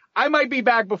like, I might be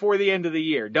back before the end of the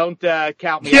year. Don't,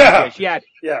 count me out this yet.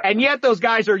 Yeah. And yet those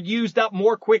guys are used up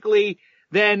more quickly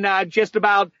than, just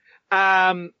about,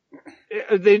 than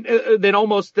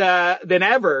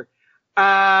ever.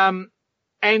 And,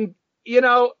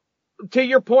 to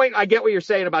your point, I get what you're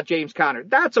saying about James Conner.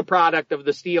 That's a product of the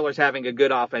Steelers having a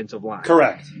good offensive line.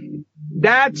 Correct.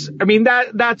 That's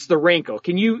the wrinkle.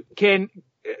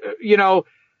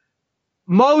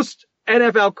 Most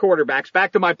NFL quarterbacks,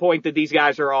 back to my point that these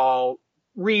guys are all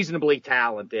reasonably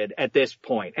talented at this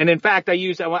point. And in fact, I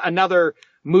use another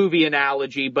movie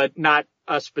analogy, but not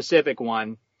a specific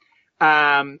one,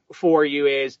 for you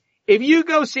is if you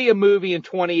go see a movie in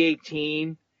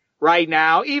 2018 right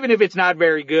now, even if it's not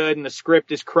very good and the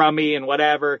script is crummy and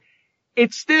whatever,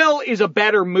 it still is a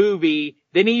better movie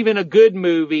than even a good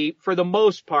movie for the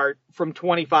most part from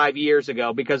 25 years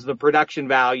ago because the production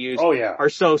values are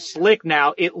so slick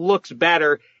now. It looks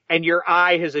better and your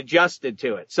eye has adjusted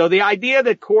to it. So the idea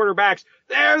that quarterbacks,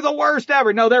 they're the worst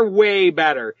ever. No, they're way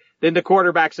better than the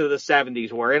quarterbacks of the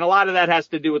 70s were. And a lot of that has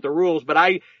to do with the rules, but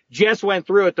I just went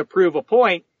through it to prove a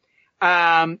point.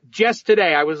 Just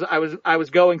today, I was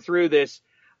going through this,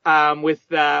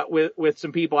 with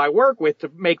some people I work with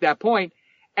to make that point.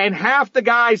 And half the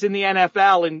guys in the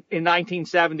NFL in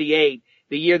 1978,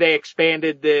 the year they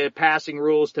expanded the passing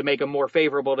rules to make them more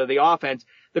favorable to the offense,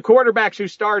 the quarterbacks who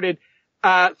started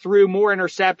threw more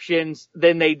interceptions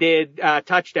than they did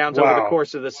touchdowns over the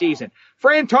course of the season.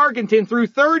 Fran Tarkenton threw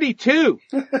 32.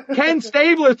 Ken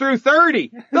Stabler threw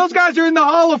 30. Those guys are in the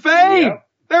Hall of Fame. Yep.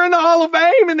 They're in the Hall of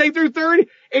Fame and they threw 30.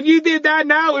 If you did that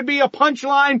now, it would be a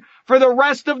punchline for the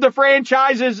rest of the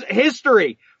franchise's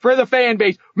history for the fan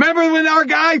base. Remember when our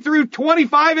guy threw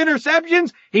 25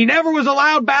 interceptions? He never was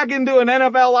allowed back into an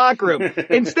NFL locker room.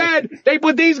 Instead, they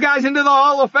put these guys into the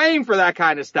Hall of Fame for that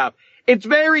kind of stuff. It's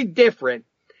very different.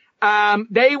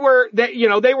 They were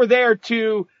there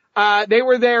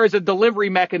as a delivery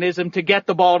mechanism to get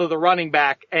the ball to the running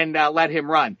back and let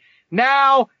him run.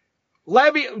 Now,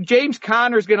 James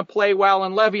Conner's going to play well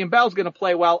and Le'Veon Bell's going to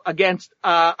play well against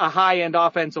a high-end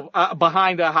offensive,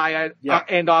 behind a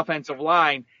high-end offensive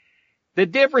line. The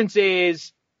difference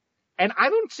is, and I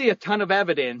don't see a ton of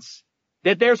evidence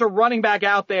that there's a running back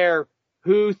out there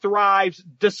who thrives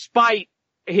despite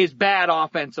his bad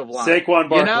offensive line. Saquon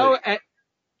Barkley.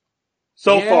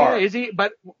 Far. Is he?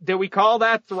 But did we call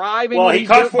that thriving? Well, he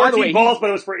caught 14 balls, but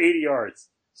it was for 80 yards.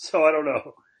 So I don't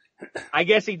know. I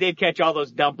guess he did catch all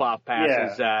those dump-off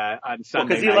passes on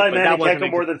Sunday night. Because Eli Manning can't go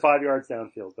more than 5 yards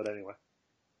downfield, but anyway.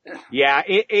 Yeah,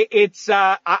 it's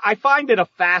I find it a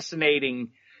fascinating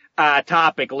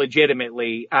topic,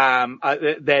 legitimately,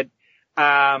 that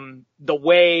the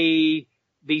way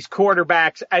these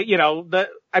quarterbacks,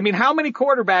 how many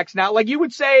quarterbacks now, like you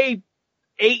would say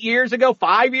 8 years ago,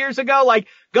 5 years ago, like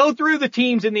go through the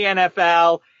teams in the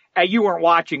NFL, you weren't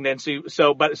watching then, so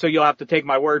you'll have to take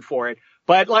my word for it.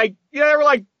 But there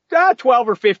were 12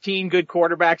 or 15 good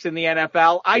quarterbacks in the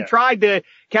NFL. I tried to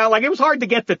count, it was hard to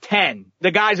get to 10.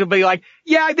 The guys would be like,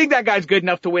 yeah, I think that guy's good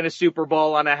enough to win a Super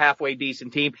Bowl on a halfway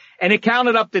decent team. And it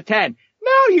counted up to 10.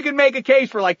 Now you can make a case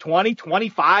for 20,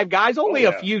 25 guys. Only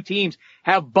a few teams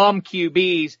have bum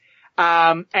QBs.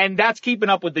 And that's keeping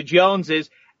up with the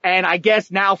Joneses. And I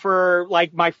guess now for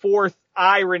my fourth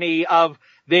irony of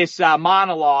this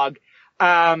monologue,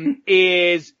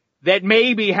 is that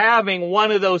maybe having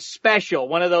one of those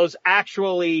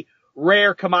actually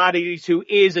rare commodities who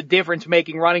is a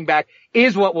difference-making running back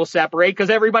is what will separate, because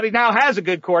everybody now has a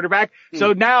good quarterback.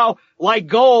 So now, like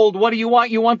gold, what do you want?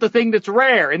 You want the thing that's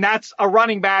rare, and that's a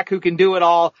running back who can do it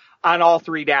all on all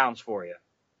three downs for you.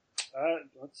 I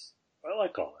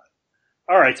like all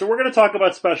that. All right, so we're going to talk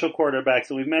about special quarterbacks,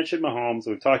 and we've mentioned Mahomes,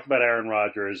 we've talked about Aaron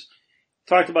Rodgers,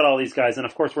 talked about all these guys, and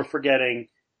of course we're forgetting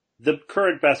the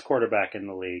current best quarterback in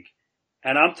the league.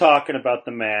 And I'm talking about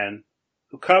the man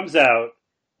who comes out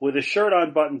with a shirt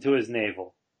unbuttoned to his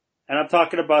navel. And I'm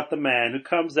talking about the man who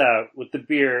comes out with the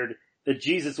beard that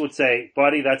Jesus would say,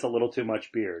 buddy, that's a little too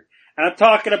much beard. And I'm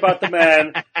talking about the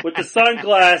man with the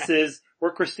sunglasses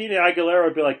where Christina Aguilera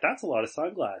would be like, that's a lot of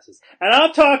sunglasses. And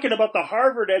I'm talking about the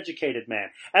Harvard-educated man.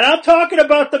 And I'm talking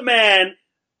about the man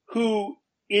who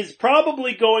is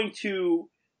probably going to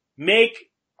make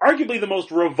arguably the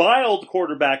most reviled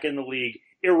quarterback in the league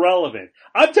irrelevant.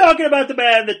 I'm talking about the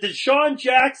man that Deshaun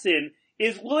Jackson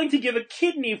is willing to give a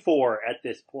kidney for at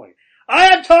this point. I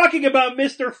am talking about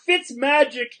Mr.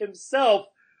 Fitzmagic himself,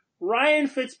 Ryan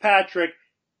Fitzpatrick.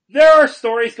 There are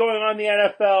stories going on in the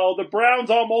NFL. The Browns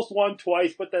almost won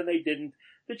twice, but then they didn't.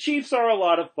 The Chiefs are a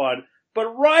lot of fun.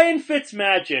 But Ryan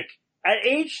Fitzmagic, at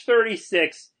age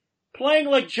 36, playing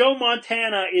like Joe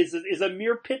Montana is a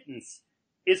mere pittance.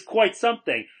 Is quite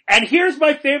something. And here's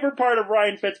my favorite part of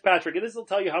Ryan Fitzpatrick, and this will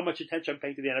tell you how much attention I'm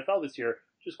paying to the NFL this year,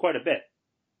 which is quite a bit.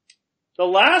 The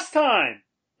last time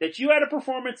that you had a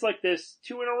performance like this,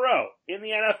 2 in a row, in the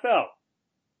NFL,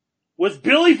 was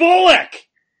Billy Volek.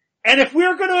 And if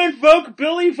we're going to invoke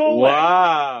Billy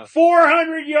Volek,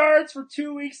 400 yards for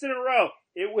 2 weeks in a row,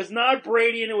 it was not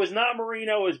Brady and it was not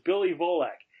Marino, it was Billy Volek.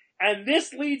 And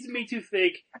this leads me to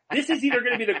think this is either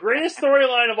going to be the greatest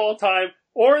storyline of all time,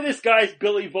 or this guy's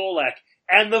Billy Volek.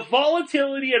 And the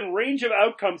volatility and range of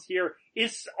outcomes here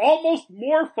is almost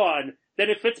more fun than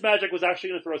if Fitzmagic was actually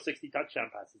going to throw 60 touchdown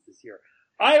passes this year.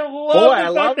 I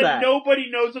love the fact that nobody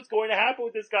knows what's going to happen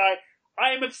with this guy.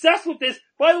 I am obsessed with this.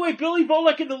 By the way, Billy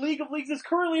Volek in the League of Leagues is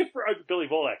currently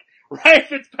Ryan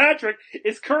Fitzpatrick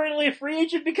is currently a free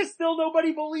agent because still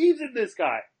nobody believes in this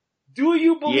guy. Do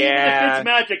you believe in the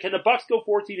Fitzmagic? Can the Bucs go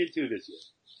 14-2 this year?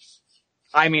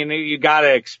 I mean, you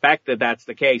gotta expect that that's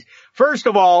the case. First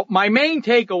of all, my main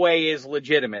takeaway is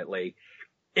legitimately,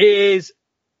 do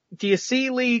you see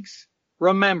leagues?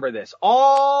 Remember this.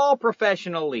 All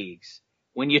professional leagues,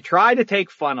 when you try to take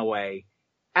fun away,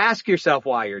 ask yourself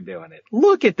why you're doing it.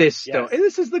 Look at this story. Yes.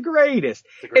 This is the greatest.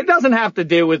 It doesn't have to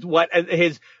do with what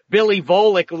his Billy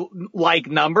Volek-like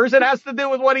numbers. It has to do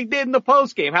with what he did in the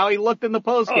postgame, how he looked in the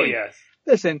postgame. Oh, yes.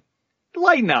 Listen,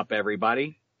 lighten up,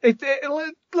 everybody.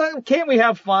 Can't we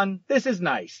have fun? This is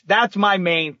nice. That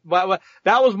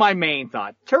was my main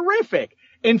thought. Terrific.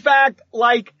 In fact,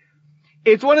 like,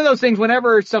 it's one of those things,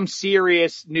 whenever some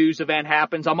serious news event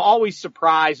happens, I'm always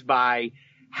surprised by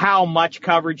how much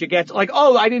coverage it gets. Like,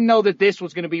 oh, I didn't know that this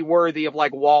was going to be worthy of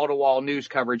like wall-to-wall news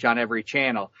coverage on every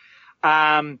channel.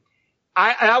 That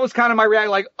was kind of my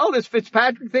reaction, like, oh, this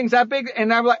Fitzpatrick thing's that big?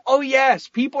 And I'm like, oh yes,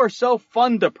 people are so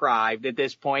fun deprived at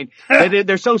this point that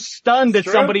they're so stunned that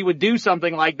somebody would do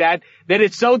something like that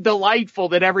it's so delightful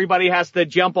that everybody has to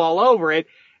jump all over it.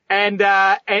 And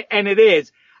it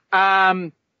is.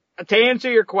 To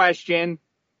answer your question,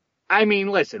 I mean,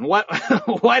 listen, what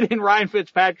in Ryan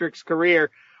Fitzpatrick's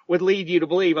career would lead you to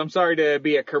believe, I'm sorry to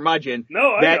be a curmudgeon,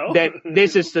 that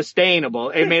this is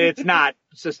sustainable? I mean, it's not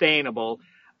sustainable.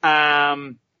 But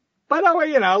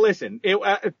listen,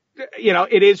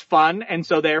 it is fun. And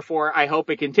so therefore I hope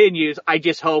it continues. I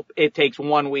just hope it takes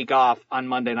 1 week off on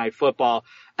Monday Night Football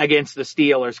against the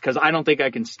Steelers, because I don't think I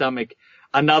can stomach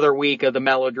another week of the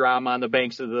melodrama on the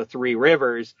banks of the Three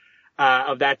Rivers,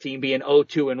 of that team being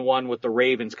 0-2-1 with the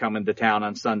Ravens coming to town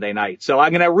on Sunday night. So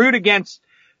I'm going to root against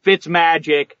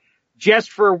Fitzmagic just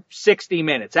for 60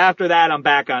 minutes. After that, I'm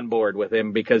back on board with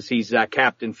him because he's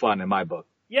Captain Fun in my book.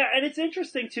 Yeah, and it's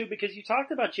interesting too because you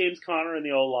talked about James Conner and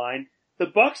the O-line. The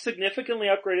Bucs significantly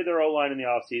upgraded their O-line in the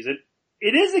offseason.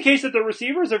 It is the case that the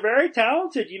receivers are very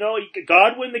talented. You know,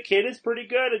 Godwin, the kid, is pretty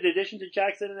good in addition to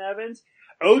Jackson and Evans.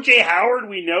 O.J. Howard,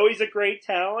 we know he's a great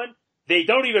talent. They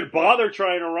don't even bother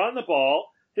trying to run the ball.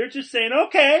 They're just saying,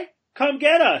 okay, come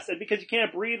get us. And because you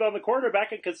can't breathe on the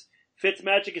quarterback and because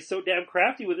Fitzmagic is so damn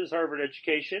crafty with his Harvard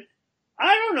education,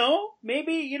 I don't know.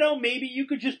 Maybe you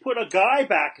could just put a guy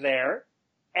back there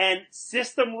and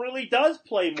system really does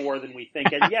play more than we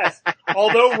think. And yes,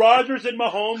 although Rodgers and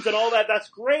Mahomes and all that, that's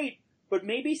great. But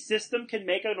maybe system can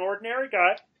make an ordinary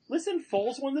guy. Listen,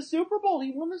 Foles won the Super Bowl.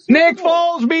 He won the Super Bowl. Nick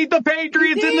Foles beat the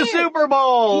Patriots in the Super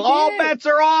Bowl. All bets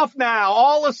are off now.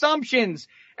 All assumptions.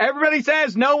 Everybody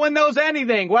says no one knows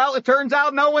anything. Well, it turns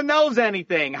out no one knows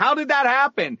anything. How did that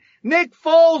happen? Nick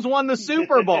Foles won the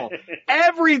Super Bowl.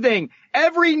 Everything,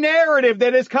 every narrative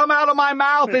that has come out of my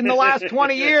mouth in the last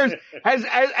 20 years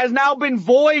has now been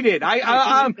voided.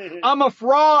 I'm a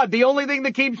fraud. The only thing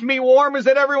that keeps me warm is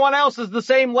that everyone else is the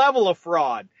same level of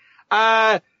fraud.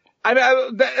 That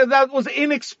was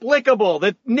inexplicable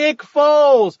that Nick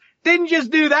Foles didn't just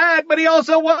do that, but he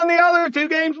also won the other 2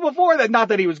 games before that. Not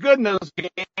that he was good in those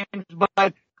games,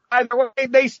 but either way,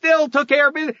 they still took care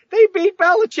of it. They beat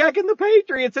Belichick and the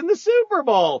Patriots in the Super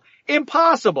Bowl.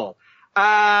 Impossible.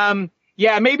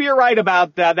 Yeah, maybe you're right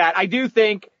about that. I do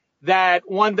think that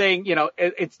one thing,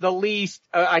 it's the least,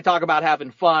 I talk about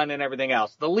having fun and everything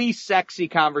else. The least sexy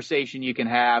conversation you can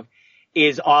have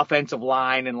is offensive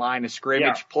line and line of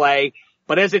scrimmage play.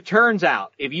 But as it turns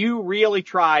out, if you really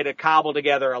try to cobble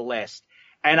together a list,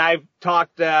 and I've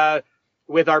talked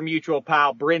with our mutual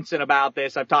pal Brinson about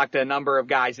this, I've talked to a number of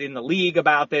guys in the league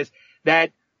about this,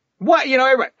 that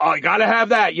everybody, oh, you gotta have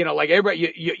that, like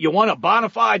everybody, you want a bona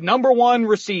fide number 1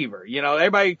 receiver,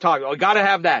 everybody talk, oh, gotta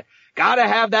have that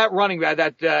running back,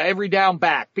 that every down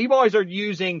back. People always are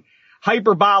using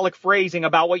hyperbolic phrasing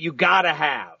about what you gotta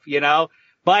have,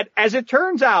 But as it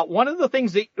turns out, one of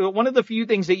the few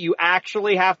things that you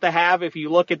actually have to have if you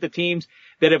look at the teams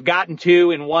that have gotten 2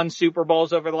 and 1 Super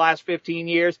Bowls over the last 15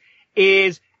 years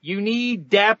is you need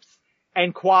depth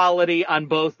and quality on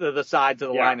both of the sides of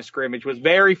the line of scrimmage, with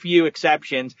very few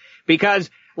exceptions. Because,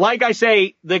 like I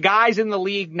say, the guys in the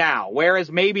league now,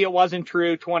 whereas maybe it wasn't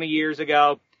true 20 years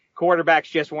ago, quarterbacks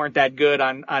just weren't that good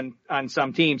on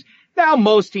some teams. Now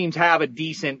most teams have a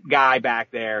decent guy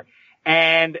back there.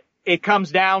 And it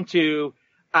comes down to,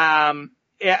 can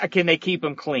they keep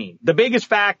them clean? The biggest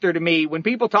factor to me, when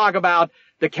people talk about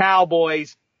the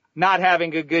Cowboys not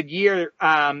having a good year,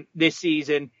 this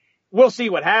season, we'll see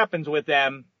what happens with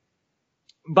them.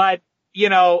 But,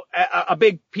 a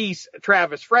big piece,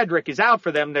 Travis Frederick is out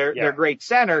for them, their great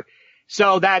center.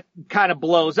 So that kind of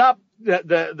blows up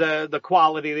the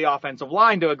quality of the offensive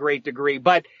line to a great degree.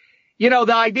 But,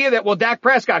 the idea that, well, Dak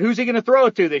Prescott, who's he going to throw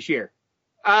it to this year?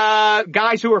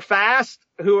 Guys who are fast,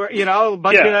 who are, a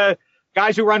bunch of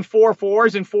guys who run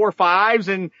 4.4s and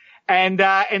 4.5s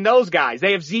and those guys.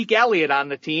 They have Zeke Elliott on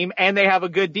the team and they have a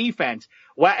good defense.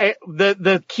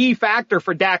 The key factor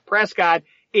for Dak Prescott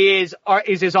is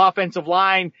his offensive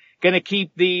line going to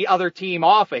keep the other team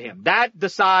off of him. That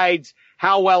decides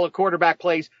how well a quarterback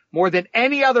plays more than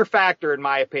any other factor, in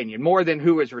my opinion, more than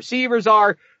who his receivers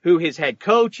are, who his head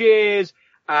coach is,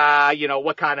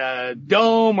 what kind of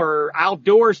dome or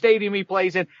outdoor stadium he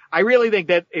plays in. I really think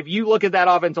that if you look at that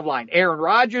offensive line, Aaron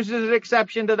Rodgers is an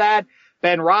exception to that.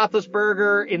 Ben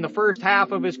Roethlisberger in the first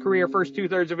half of his career, first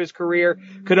 2/3 of his career,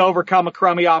 could overcome a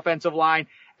crummy offensive line.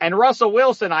 And Russell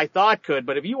Wilson, I thought could,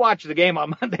 but if you watch the game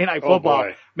on Monday Night Football,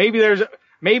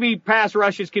 maybe pass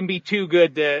rushes can be too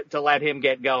good to let him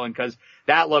get going, because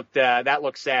that looked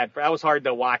sad. That was hard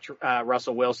to watch,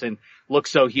 Russell Wilson look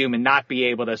so human, not be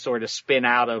able to sort of spin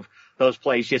out of those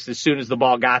plays. Just as soon as the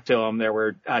ball got to him, there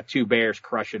were, 2 Bears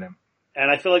crushing him. And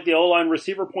I feel like the O-line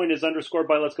receiver point is underscored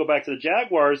by, let's go back to the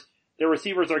Jaguars. Their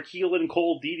receivers are Keelan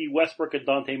Cole, Dede Westbrook, and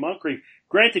Dante Moncrief.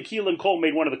 Granted, Keelan Cole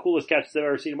made one of the coolest catches I've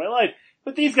ever seen in my life,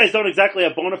 but these guys don't exactly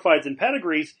have bona fides and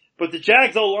pedigrees. But the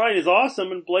Jags O-line is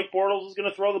awesome, and Blake Bortles is going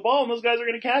to throw the ball, and those guys are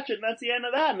going to catch it, and that's the end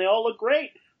of that. And they all look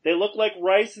great. They look like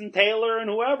Rice and Taylor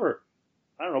and whoever.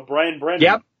 I don't know, Brian Brennan.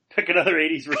 Yep. Pick another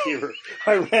 80s receiver.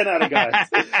 I ran out of guys.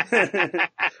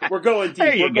 We're going deep.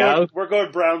 There you go. We're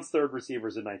going Browns third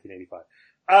receivers in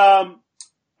 1985.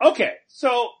 Okay,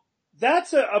 so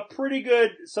that's a pretty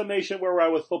good summation where we're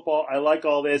at with football. I like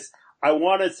all this. I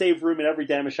want to save room in every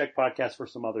Dameshek podcast for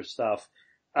some other stuff.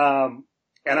 And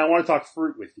I want to talk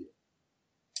fruit with you.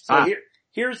 So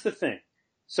here's the thing.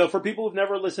 So for people who've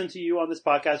never listened to you on this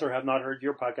podcast or have not heard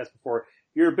your podcast before,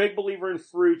 you're a big believer in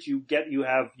fruit. You get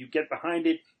behind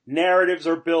it. Narratives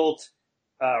are built.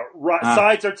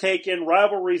 Sides are taken.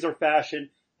 Rivalries are fashioned.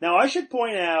 Now I should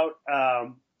point out,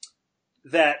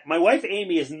 that my wife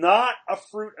Amy is not a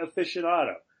fruit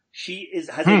aficionado. She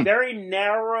has a very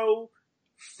narrow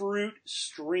fruit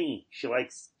stream. She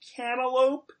likes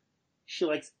cantaloupe. She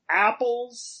likes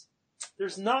apples.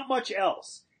 There's not much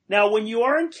else. Now, when you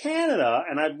are in Canada,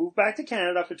 and I moved back to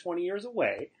Canada after 20 years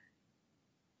away,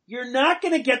 you're not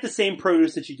going to get the same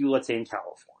produce that you do, let's say, in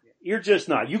California. You're just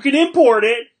not. You can import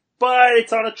it, but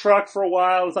it's on a truck for a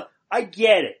while. I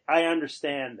get it. I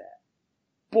understand that.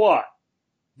 But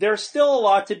there's still a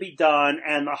lot to be done,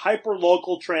 and the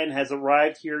hyper-local trend has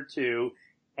arrived here too,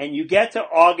 and you get to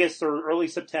August or early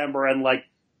September, and like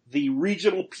the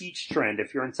regional peach trend,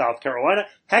 if you're in South Carolina,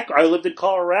 heck, I lived in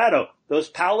Colorado. Those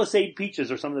Palisade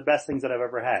peaches are some of the best things that I've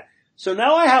ever had. So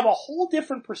now I have a whole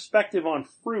different perspective on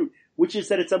fruit, which is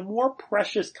that it's a more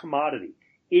precious commodity.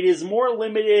 It is more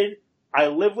limited. I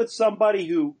live with somebody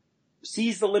who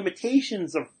sees the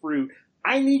limitations of fruit.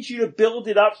 I need you to build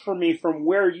it up for me from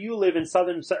where you live in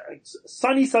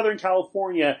sunny Southern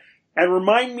California, and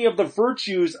remind me of the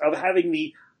virtues of having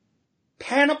the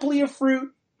panoply of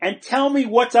fruit, and tell me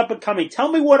what's up and coming.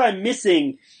 Tell me what I'm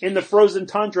missing in the frozen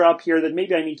tundra up here that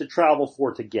maybe I need to travel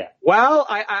for to get. Well,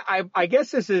 I guess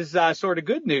this is sort of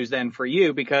good news then for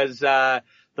you, because the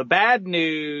bad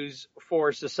news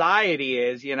for society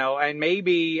is, and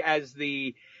maybe as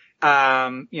the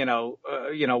whereas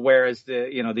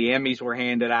the Emmys were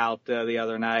handed out the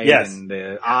other night, yes, and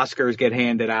the Oscars get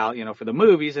handed out, for the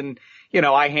movies, and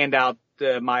I hand out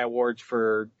my awards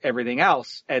for everything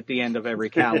else at the end of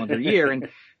every calendar year, and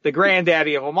the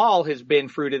granddaddy of them all has been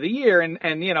Fruit of the Year, and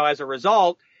as a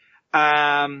result,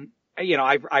 I've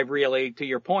really, to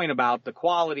your point about the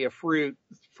quality of fruit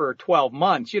for 12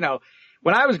 months,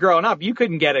 when I was growing up, you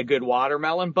couldn't get a good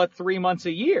watermelon but 3 months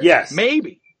a year. Yes.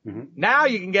 Maybe. Mm-hmm. Now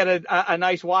you can get a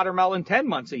nice watermelon 10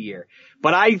 months a year.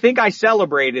 But I think I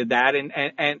celebrated that,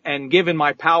 and given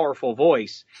my powerful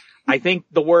voice, I think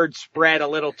the word spread a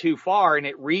little too far, and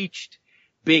it reached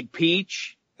Big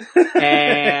Peach,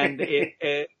 and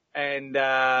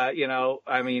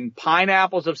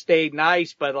pineapples have stayed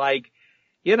nice, but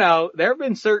there have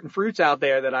been certain fruits out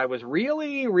there that I was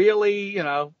really, really,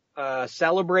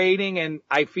 celebrating, and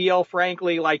I feel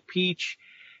frankly like peach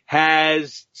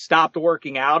has stopped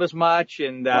working out as much,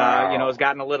 and, has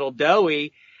gotten a little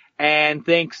doughy, and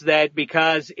thinks that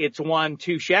because it's won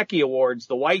 2 Shecky Awards,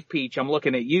 the white peach, I'm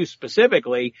looking at you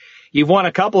specifically, you've won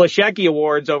a couple of Shecky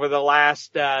Awards over the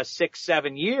last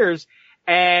 6-7 years,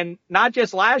 and not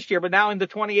just last year, but now into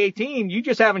 2018, you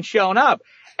just haven't shown up.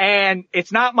 And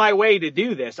it's not my way to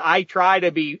do this. I try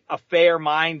to be a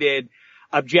fair-minded,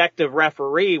 objective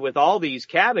referee with all these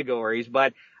categories,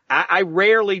 but I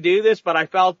rarely do this, but I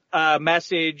felt a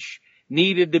message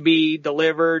needed to be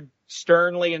delivered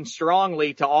sternly and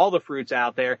strongly to all the fruits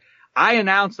out there. I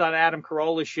announced on Adam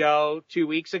Carolla's show 2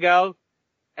 weeks ago,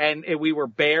 and we were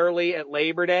barely at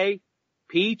Labor Day.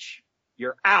 Peach,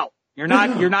 you're out. You're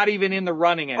not even in the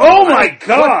running anymore. Oh my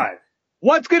God!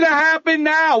 What's gonna happen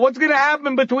now? What's gonna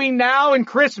happen between now and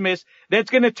Christmas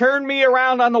that's gonna turn me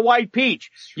around on the white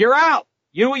peach? You're out.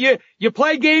 You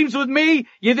play games with me?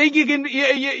 You think you can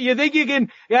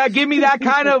give me that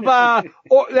kind of,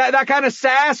 that kind of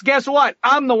sass? Guess what?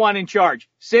 I'm the one in charge.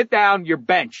 Sit down. You're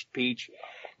benched, Peach.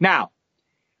 Now,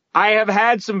 I have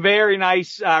had some very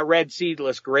nice, red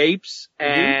seedless grapes,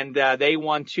 and, they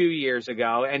won 2 years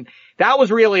ago. And that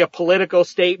was really a political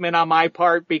statement on my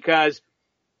part because,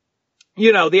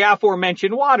 the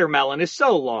aforementioned watermelon is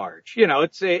so large.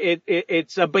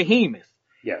 It's a behemoth.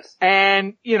 Yes.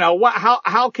 And,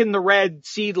 how can the red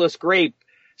seedless grape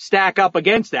stack up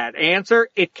against that? Answer,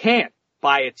 it can't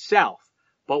by itself.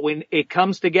 But when it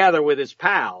comes together with its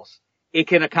pals, it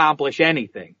can accomplish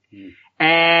anything.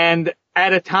 And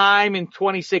at a time in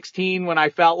 2016 when I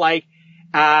felt like,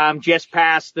 just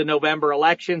past the November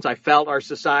elections, I felt our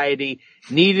society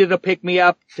needed a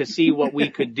pick-me-up to see what we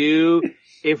could do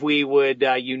if we would,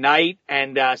 unite.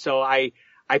 And, so I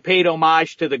paid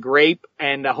homage to the grape,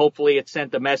 and hopefully it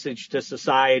sent a message to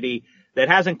society that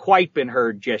hasn't quite been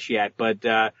heard just yet, but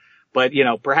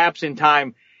perhaps in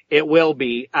time it will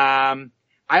be. I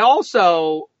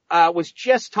also was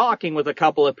just talking with a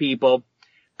couple of people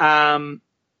at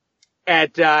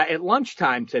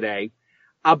lunchtime today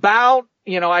about,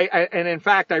 and in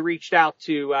fact I reached out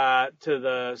to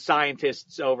the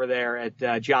scientists over there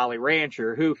at Jolly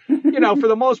Rancher who, for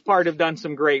the most part have done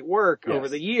some great work over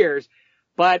the years.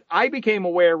 But I became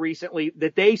aware recently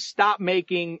that they stopped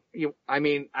making, do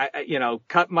as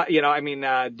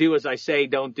I say,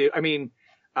 don't do. I'm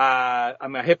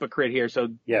a hypocrite here, so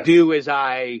do as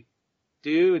I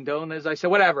do and don't as I say,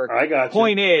 whatever. I got you.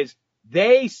 Point is,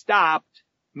 they stopped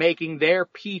making their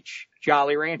peach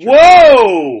Jolly Rancher.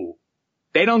 Whoa!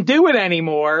 They don't do it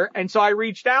anymore, and so I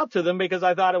reached out to them because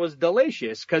I thought it was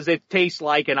delicious, because it tastes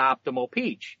like an optimal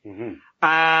peach.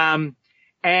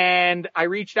 And I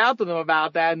reached out to them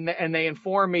about that, and they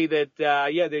informed me that,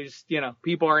 there's,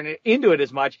 people aren't into it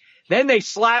as much. Then they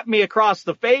slapped me across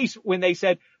the face when they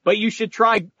said, but you should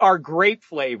try our grape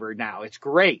flavor now. It's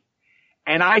great.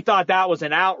 And I thought that was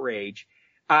an outrage.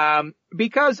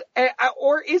 Because,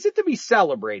 or is it to be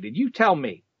celebrated? You tell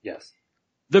me. Yes.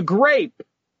 The grape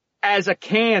as a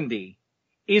candy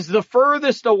is the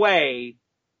furthest away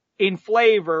in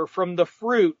flavor from the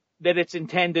fruit that it's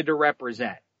intended to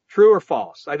represent. True or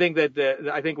false? I think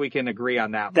I think we can agree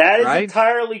on that. That is right?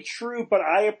 entirely true, but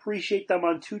I appreciate them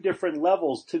on two different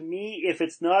levels. To me, if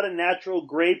it's not a natural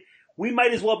grape, we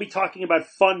might as well be talking about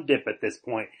fun dip at this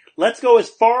point. Let's go as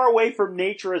far away from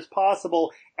nature as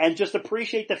possible and just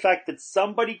appreciate the fact that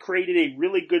somebody created a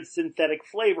really good synthetic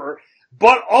flavor,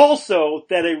 but also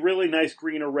that a really nice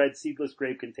green or red seedless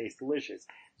grape can taste delicious.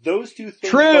 Those two things.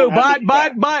 True, but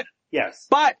yes.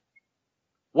 But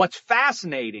what's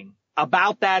fascinating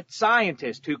about that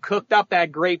scientist who cooked up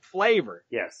that grape flavor.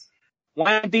 Yes.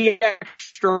 Went the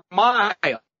extra mile.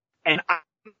 And I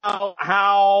don't know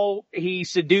how he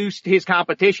seduced his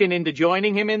competition into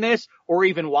joining him in this, or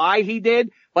even why he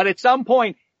did. But at some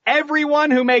point, everyone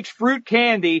who makes fruit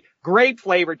candy, grape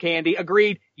flavored candy,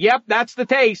 agreed, yep, that's the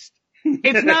taste.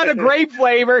 It's not a grape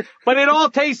flavor, but it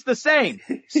all tastes the same.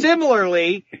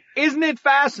 Similarly, isn't it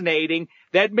fascinating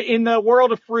that in the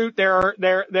world of fruit,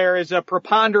 there is a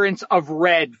preponderance of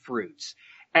red fruits,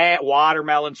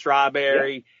 watermelon,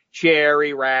 strawberry,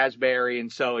 cherry, raspberry,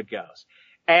 and so it goes.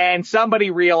 And somebody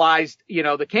realized,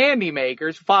 the candy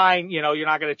makers, fine, you're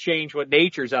not going to change what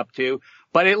nature's up to,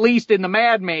 but at least in the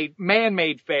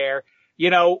man-made fare,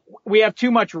 we have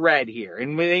too much red here,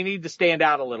 and they need to stand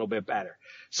out a little bit better.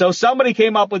 So somebody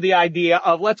came up with the idea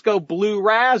of let's go blue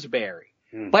raspberry.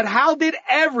 But how did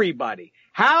the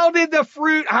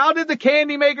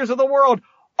candy makers of the world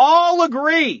all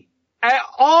agree?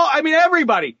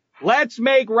 Everybody, let's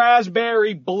make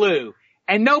raspberry blue.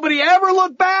 And nobody ever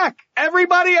looked back.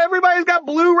 Everybody's got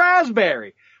blue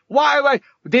raspberry. Why?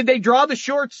 Did they draw the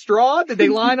short straw? Did they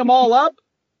line them all up?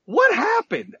 What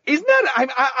happened? Isn't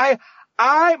that,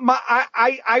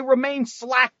 I remain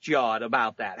slack-jawed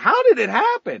about that. How did it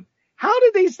happen? How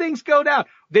did these things go down?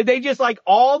 Did they just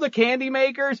all the candy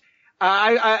makers,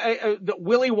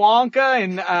 Willy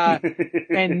Wonka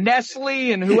and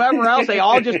Nestle and whoever else, they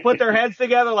all just put their heads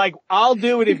together like, I'll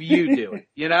do it if you do it,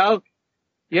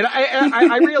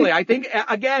 I think,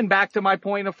 again, back to my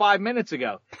point of 5 minutes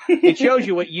ago, it shows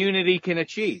you what unity can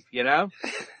achieve,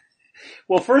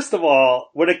 Well, first of all,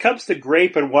 when it comes to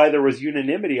grape and why there was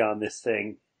unanimity on this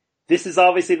thing, this is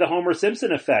obviously the Homer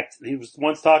Simpson effect. He was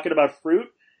once talking about fruit,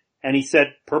 and he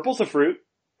said, purple's a fruit,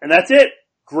 and that's it.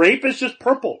 Grape is just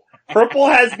purple. Purple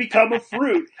has become a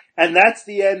fruit, and that's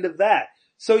the end of that.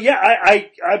 So yeah,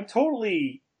 I'm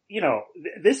totally,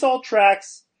 this all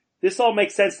tracks, this all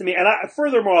makes sense to me. And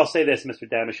furthermore, I'll say this, Mr.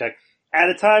 Dameshek,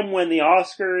 at a time when the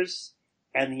Oscars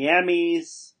and the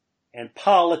Emmys and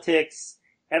politics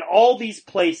and all these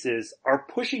places are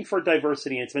pushing for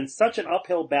diversity, and it's been such an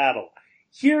uphill battle.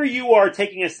 Here you are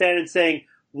taking a stand and saying,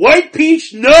 white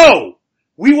peach, no!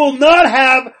 We will not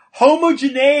have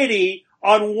homogeneity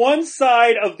on one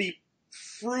side of the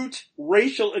fruit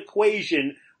racial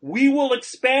equation. We will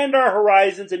expand our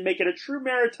horizons and make it a true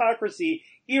meritocracy,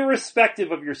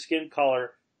 irrespective of your skin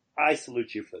color. I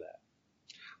salute you for that.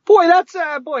 Boy,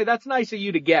 that's nice of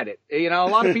you to get it. You know, a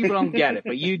lot of people don't get it,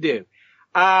 but you do.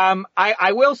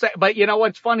 I will say, but you know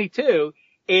what's funny too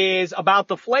is about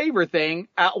the flavor thing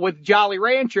with Jolly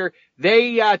Rancher.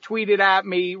 They tweeted at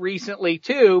me recently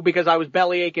too because I was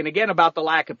belly aching again about the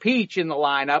lack of peach in the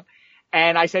lineup,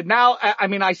 and I said, now, I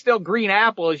mean, I still green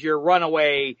apple is your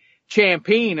runaway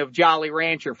champion of Jolly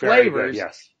Rancher flavors, good,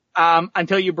 yes.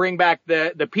 Until you bring back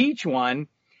the peach one.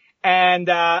 And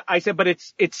I said, but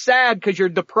it's sad because you're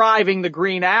depriving the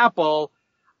green apple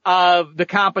of the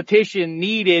competition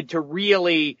needed to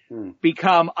really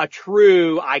become a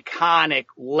true iconic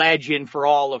legend for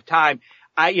all of time.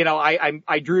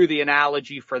 I drew the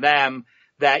analogy for them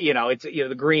that, it's,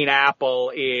 the green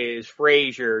apple is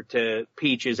Frazier to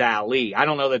Peach is Ali. I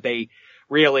don't know that they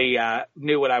really,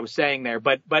 knew what I was saying there,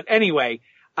 but anyway,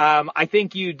 I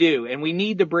think you do. And we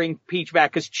need to bring Peach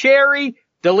back because cherry,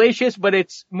 delicious, but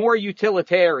it's more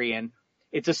utilitarian.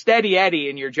 It's a steady Eddie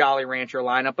in your Jolly Rancher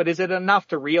lineup, but is it enough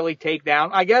to really take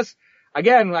down? I guess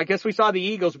we saw the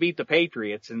Eagles beat the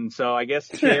Patriots, and so I guess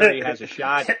cherry has a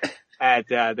shot at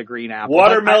the green apple.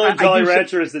 Watermelon Jolly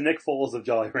Rancher is the Nick Foles of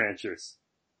Jolly Ranchers.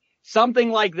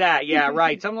 Something like that, yeah,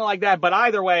 right, something like that. But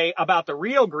either way, about the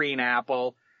real green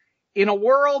apple, in a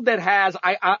world that has,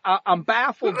 I'm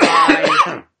baffled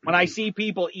by when I see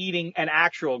people eating an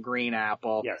actual green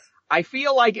apple. Yes. I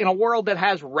feel like in a world that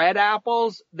has red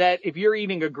apples, that if you're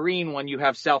eating a green one, you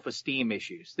have self-esteem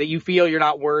issues, that you feel you're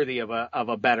not worthy of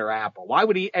a better apple.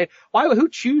 Who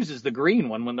chooses the green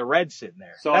one when the red's sitting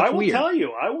there? So That's I will weird. tell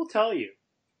you.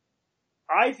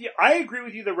 I agree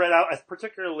with you, the red apple,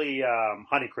 particularly,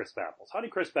 Honeycrisp apples.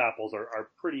 Honeycrisp apples are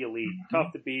pretty elite,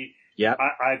 tough to beat. Yeah.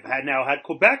 I've now had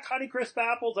Quebec Honeycrisp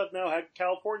apples. I've now had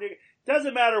California.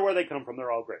 Doesn't matter where they come from.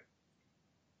 They're all great.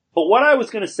 But what I was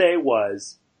going to say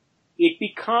was, it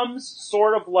becomes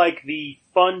sort of like the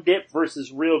fun dip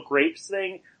versus real grapes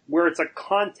thing, where it's a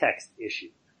context issue.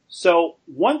 So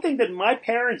one thing that my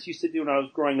parents used to do when I was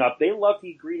growing up, they loved to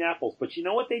eat green apples. But you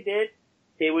know what they did?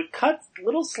 They would cut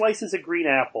little slices of green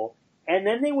apple, and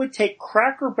then they would take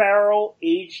Cracker Barrel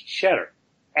aged cheddar,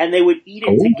 and they would eat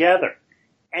it together.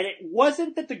 And it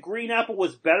wasn't that the green apple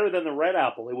was better than the red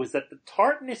apple. It was that the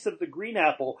tartness of the green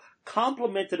apple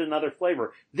complemented another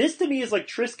flavor. This to me is like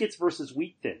Triscuits versus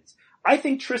Wheat Thins. I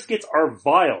think Triscuits are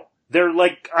vile. They're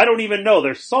like, I don't even know,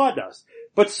 they're sawdust.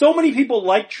 But so many people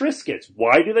like Triscuits.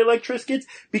 Why do they like Triscuits?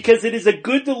 Because it is a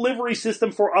good delivery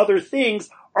system for other things,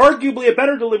 arguably a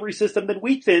better delivery system than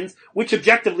Wheat Thins, which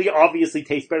objectively obviously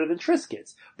tastes better than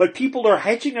Triscuits. But people are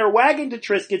hitching their wagon to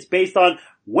Triscuits based on,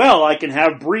 well, I can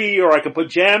have brie or I can put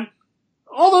jam.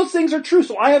 All those things are true,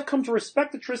 so I have come to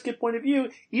respect the Triscuit point of view,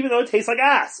 even though it tastes like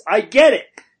ass. I get it.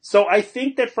 So I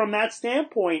think that from that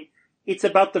standpoint, it's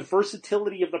about the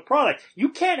versatility of the product. You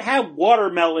can't have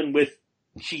watermelon with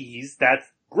cheese. That's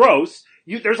gross.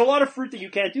 There's a lot of fruit that you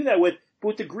can't do that with. But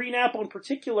with the green apple in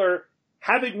particular,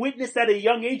 having witnessed that at a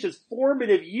young age as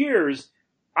formative years,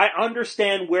 I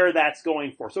understand where that's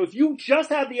going for. So if you just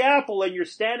have the apple and you're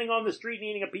standing on the street and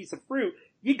eating a piece of fruit,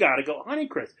 you gotta go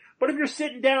Honeycrisp. But if you're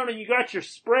sitting down and you got your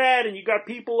spread and you got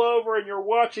people over and you're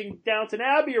watching Downton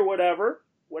Abbey or whatever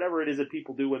it is that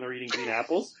people do when they're eating green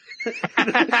apples, then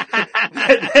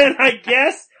I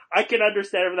guess I can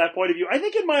understand from that point of view. I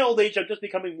think in my old age, I'm just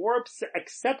becoming more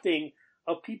accepting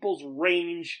of people's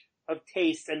range of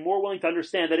tastes and more willing to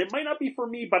understand that it might not be for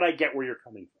me, but I get where you're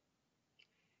coming from.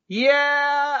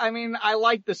 Yeah, I mean, I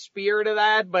like the spirit of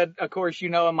that, but of course,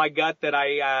 in my gut that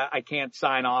I can't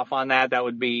sign off on that. That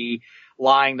would be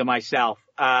lying to myself.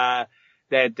 I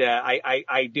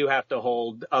do have to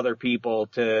hold other people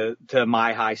to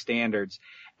my high standards.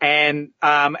 And,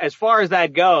 as far as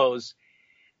that goes,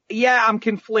 yeah, I'm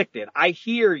conflicted. I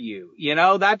hear you.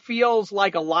 That feels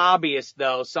like a lobbyist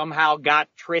though somehow got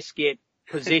Triscuit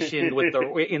positioned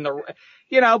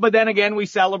but then again, we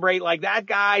celebrate like that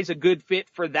guy's a good fit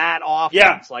for that offense.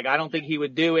 Yeah. Like I don't think he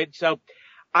would do it. So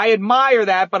I admire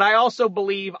that, but I also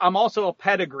believe I'm also a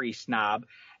pedigree snob.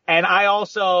 And I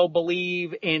also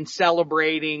believe in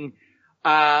celebrating,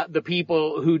 the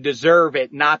people who deserve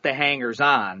it, not the hangers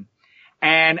on.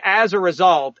 And as a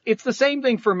result, it's the same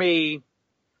thing for me.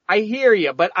 I hear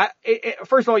you, but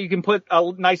first of all, you can put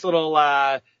a nice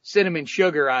little, cinnamon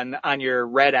sugar on your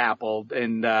red apple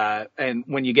and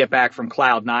when you get back from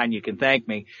cloud 9, you can thank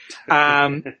me.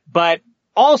 But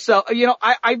also,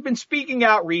 I've been speaking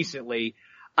out recently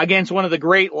against one of the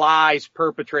great lies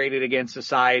perpetrated against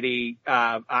society.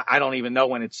 I don't even know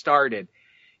when it started.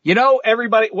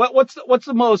 Everybody, what's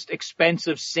the most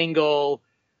expensive single,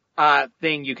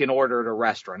 thing you can order at a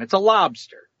restaurant? It's a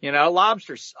lobster.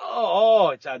 Lobster's,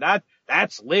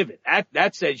 that's living.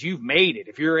 That says you've made it.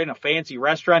 If you're in a fancy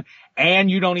restaurant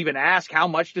and you don't even ask how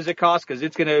much does it cost, cause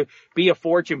it's going to be a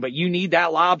fortune, but you need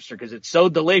that lobster cause it's so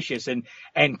delicious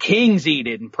and kings eat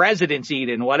it and presidents eat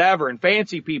it and whatever and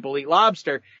fancy people eat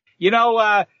lobster. You know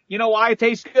why it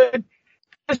tastes good?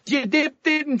 Cause you dipped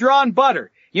it in drawn butter.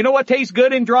 You know what tastes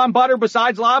good in drawn butter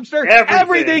besides lobster?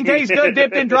 Everything tastes good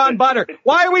dipped in drawn butter.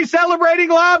 Why are we celebrating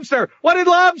lobster? What did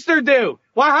lobster do?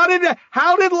 How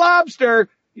did lobster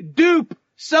dupe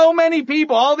so many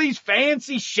people? All these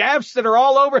fancy chefs that are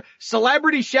all over,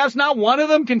 celebrity chefs, not one of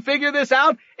them can figure this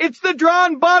out. It's the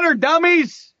drawn butter,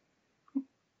 dummies.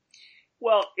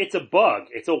 Well, it's a bug.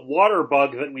 It's a water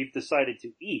bug that we've decided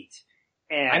to eat.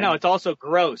 And I know, it's also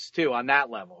gross too on that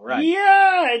level, right?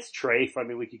 Yeah, it's trafe. I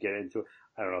mean, we could get into it.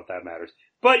 I don't know if that matters.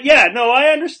 But yeah, no,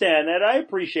 I understand that. I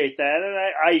appreciate that.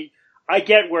 And I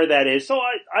get where that is. So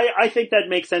I think that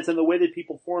makes sense. And the way that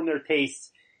people form their tastes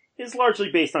is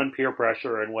largely based on peer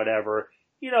pressure and whatever.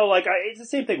 It's the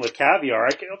same thing with caviar.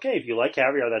 Okay, if you like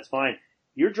caviar, that's fine.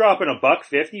 You're dropping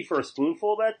 $1.50 for a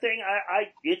spoonful of that thing.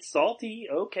 It's salty.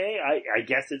 Okay. I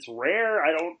guess it's rare.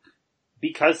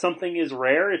 Because something is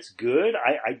rare, it's good.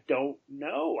 I don't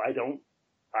know.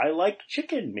 I like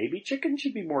chicken. Maybe chicken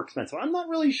should be more expensive. I'm not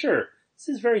really sure. This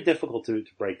is very difficult to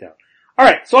break down. All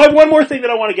right. So I have one more thing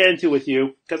that I want to get into with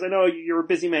you because I know you're a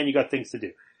busy man. You got things to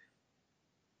do.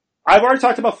 I've already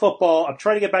talked about football. I'm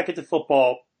trying to get back into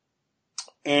football.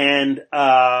 And,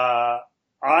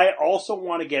 I also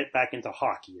want to get back into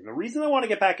hockey. And the reason I want to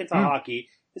get back into hockey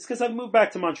is because I've moved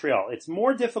back to Montreal. It's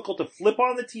more difficult to flip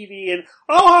on the TV and,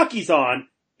 hockey's on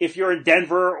if you're in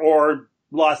Denver or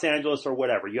Los Angeles or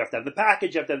whatever. You have to have the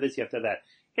package, you have to have this, you have to have that.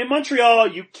 In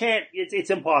Montreal, you can't, it's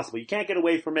impossible. You can't get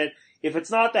away from it. If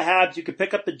it's not the Habs, you can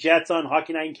pick up the Jets on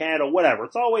Hockey Night in Canada, whatever.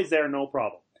 It's always there, no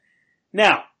problem.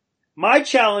 Now, my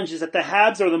challenge is that the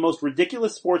Habs are the most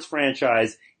ridiculous sports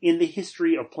franchise in the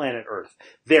history of planet Earth.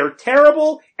 They're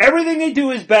terrible. Everything they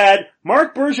do is bad.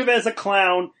 Mark Bergevin is a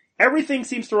clown. Everything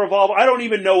seems to revolve. I don't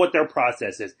even know what their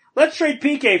process is. Let's trade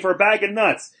Piqué for a bag of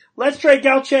nuts. Let's trade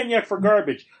Galchenyuk for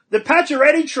garbage. The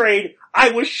Pacioretty trade, I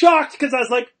was shocked because I was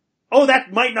like, oh,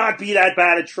 that might not be that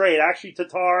bad a trade. Actually,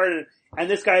 Tatar and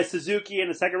this guy is Suzuki in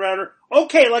a second rounder.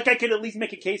 Okay, I could at least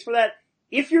make a case for that.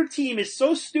 If your team is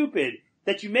so stupid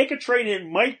that you make a trade and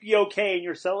it might be okay and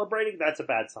you're celebrating, that's a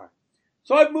bad sign.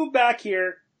 So I've moved back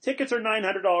here. Tickets are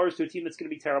 $900 to a team that's going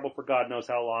to be terrible for God knows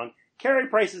how long. Carey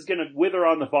Price is going to wither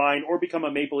on the vine or become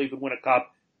a Maple Leaf and win a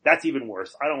cup. That's even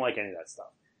worse. I don't like any of that stuff.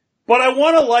 But I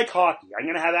want to like hockey. I'm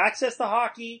going to have access to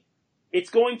hockey. It's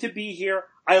going to be here.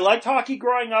 I liked hockey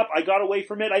growing up. I got away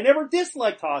from it. I never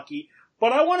disliked hockey,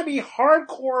 but I want to be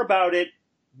hardcore about it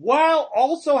while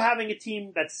also having a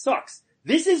team that sucks.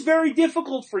 This is very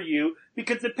difficult for you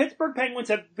because the Pittsburgh Penguins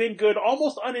have been good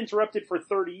almost uninterrupted for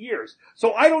 30 years.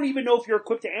 So I don't even know if you're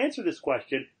equipped to answer this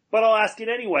question, but I'll ask it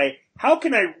anyway. How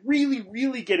can I really,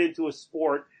 really get into a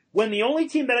sport when the only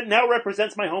team that now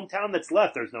represents my hometown that's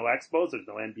left, there's no Expos, there's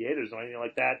no NBA, there's no anything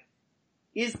like that,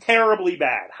 is terribly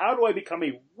bad? How do I become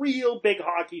a real big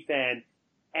hockey fan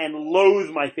and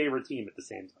loathe my favorite team at the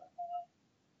same time?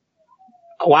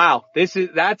 Wow,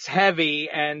 that's heavy,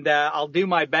 and I'll do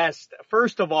my best.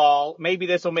 First of all, maybe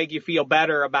this will make you feel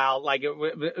better about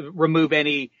remove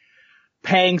any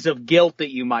pangs of guilt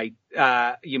that you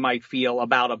might feel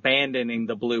about abandoning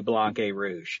the Bleu Blanc et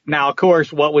Rouge. Now, of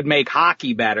course, what would make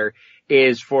hockey better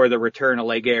is for the return of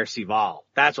Les Guerres Civales.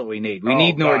 That's what we need. We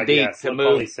need Nordique to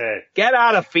move. Get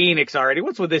out of Phoenix already.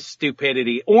 What's with this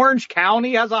stupidity? Orange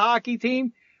County has a hockey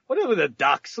team. What are the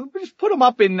Ducks? Just put them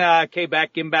up in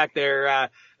Quebec, give them back their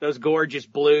those gorgeous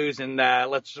Blues, and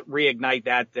let's reignite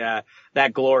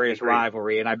that glorious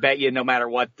rivalry. And I bet you, no matter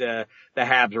what the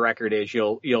Habs record is,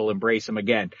 you'll embrace them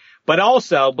again. But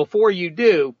also, before you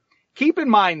do, keep in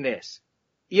mind this.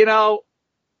 We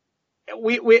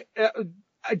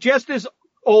just as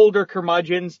older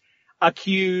curmudgeons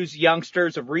accuse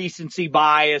youngsters of recency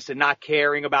bias and not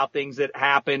caring about things that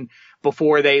happened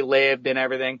before they lived and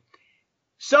everything.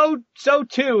 So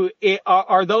too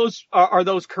are those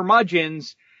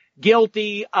curmudgeons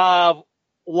guilty of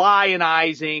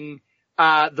lionizing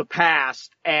the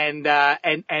past and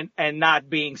not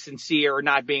being sincere or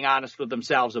not being honest with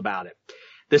themselves about it.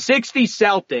 The 60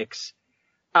 Celtics,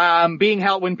 being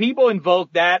held, when people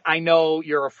invoke that, I know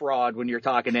you're a fraud when you're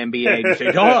talking NBA. You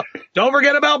say, don't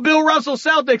forget about Bill Russell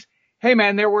Celtics. Hey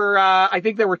man, I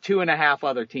think there were 2.5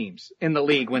 other teams in the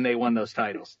league when they won those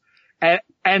titles.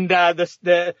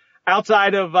 The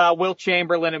outside of, Wilt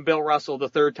Chamberlain and Bill Russell, the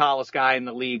third tallest guy in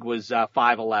the league was,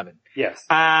 5'11". Yes.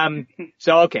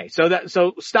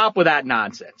 So stop with that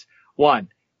nonsense. One,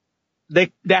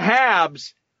 the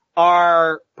Habs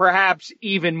are perhaps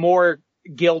even more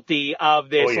guilty of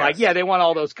this. Oh, yes. Like, yeah, they won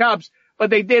all those cups, but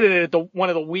they did it at one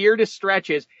of the weirdest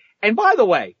stretches. And by the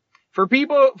way, for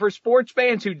sports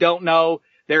fans who don't know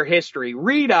their history,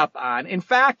 read up on. In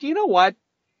fact, you know what?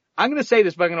 I'm going to say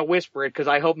this, but I'm going to whisper it because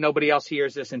I hope nobody else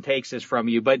hears this and takes this from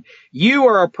you. But you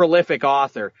are a prolific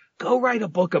author. Go write a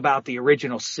book about the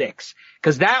original 6,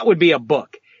 because that would be a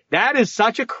book. That is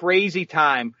such a crazy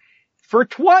time. For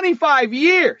 25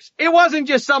 years, it wasn't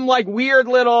just some like weird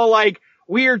little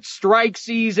weird strike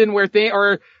season where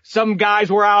or some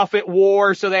guys were off at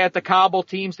war, so they had to cobble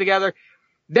teams together.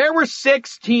 There were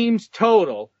 6 teams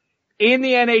total in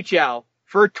the NHL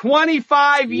for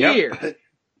 25 years.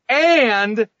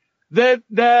 And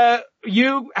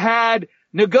you had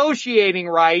negotiating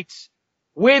rights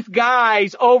with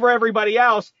guys over everybody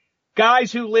else,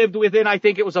 guys who lived within, I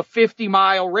think it was a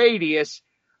 50-mile radius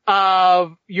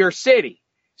of your city.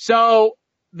 Why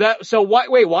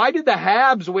did the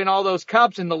Habs win all those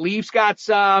cups and the Leafs got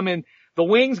some and the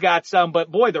Wings got some, but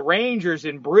boy, the Rangers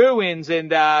and Bruins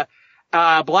and,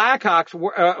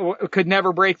 Blackhawks could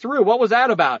never break through? What was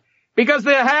that about? Because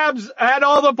the Habs had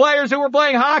all the players who were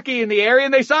playing hockey in the area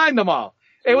and they signed them all.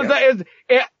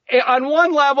 On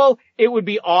one level, it would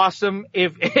be awesome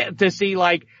to see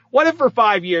what if for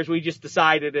 5 years we just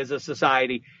decided as a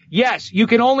society, yes, you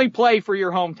can only play for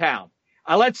your hometown.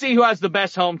 Let's see who has the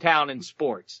best hometown in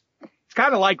sports. It's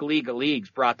kind of like League of Leagues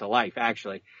brought to life,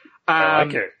 actually. I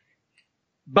like it.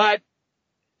 But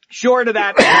short of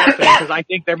that, because I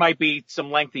think there might be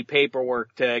some lengthy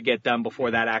paperwork to get done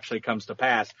before that actually comes to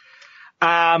pass.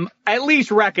 At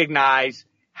least recognize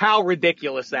how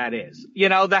ridiculous that is. You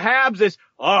know, the Habs is,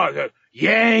 the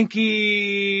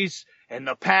Yankees and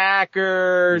the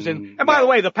Packers. And by the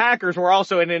way, the Packers were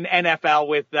also in an NFL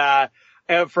with,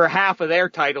 for half of their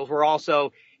titles were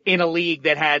also in a league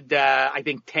that had, I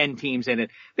think 10 teams in it.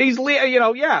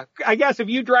 I guess if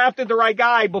you drafted the right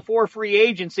guy before free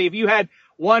agency, if you had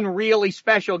one really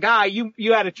special guy,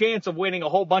 you had a chance of winning a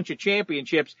whole bunch of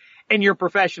championships in your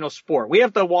professional sport. We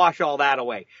have to wash all that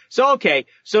away. So, okay.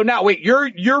 So now wait,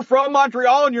 you're from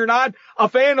Montreal and you're not a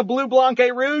fan of Bleu Blanc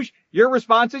et Rouge? Your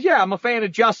response is, yeah, I'm a fan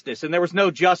of justice. And there was no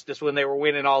justice when they were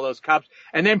winning all those cups.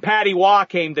 And then Patty Waugh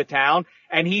came to town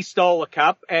and he stole a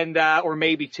cup or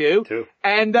maybe two.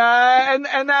 And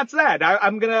that's that.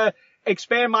 I'm going to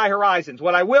expand my horizons.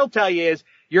 What I will tell you is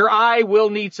your eye will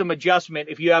need some adjustment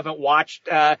if you haven't watched,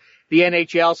 the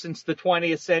NHL since the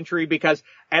 20th century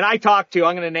I'm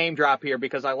going to name drop here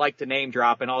because I like to name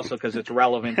drop and also because it's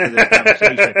relevant to this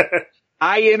conversation.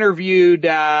 I interviewed,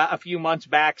 a few months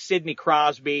back, Sidney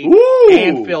Crosby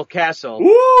and Phil Kessel.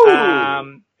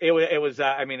 It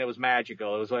was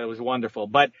magical. It was wonderful.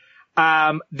 But,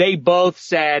 they both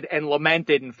said and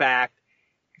lamented, in fact,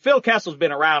 Phil Kessel's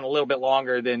been around a little bit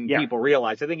longer than people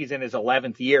realize. I think he's in his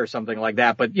 11th year or something like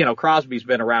that. But, Crosby's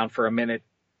been around for a minute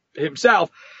himself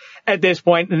at this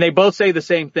point, and they both say the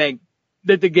same thing,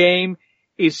 that the game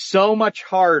is so much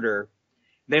harder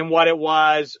than what it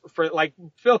was for,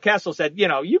 Phil Kessel said,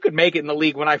 you could make it in the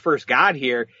league when I first got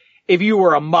here if you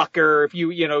were a mucker, if you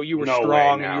were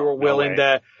strong and you were willing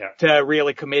to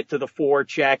really commit to the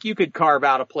forecheck. You could carve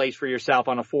out a place for yourself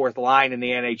on a fourth line in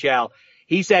the NHL.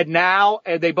 He said now,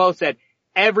 they both said,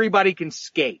 everybody can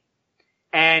skate.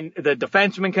 And the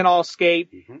defensemen can all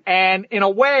skate. Mm-hmm. And in a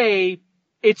way,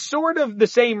 it's sort of the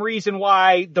same reason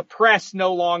why the press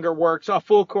no longer works. A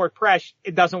full court press,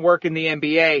 it doesn't work in the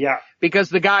NBA. Yeah. Because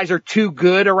the guys are too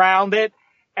good around it.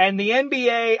 And the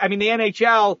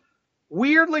NHL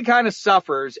weirdly kind of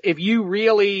suffers if you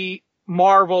really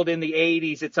marveled in the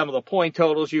 80s at some of the point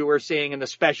totals you were seeing and the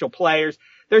special players.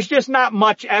 There's just not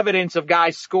much evidence of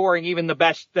guys scoring, even the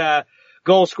best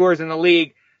goal scorers in the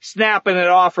league, snapping it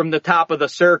off from the top of the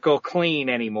circle clean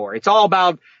anymore. It's all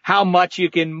about how much you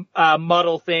can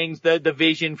muddle things, the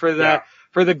vision for the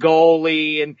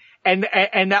goalie and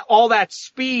that all that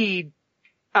speed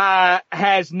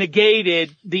has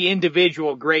negated the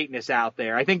individual greatness out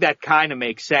there. I think that kind of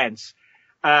makes sense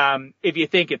if you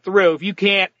think it through.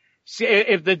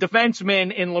 If the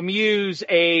defensemen in Lemieux's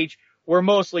age were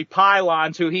mostly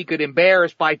pylons who he could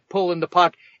embarrass by pulling the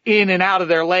puck in and out of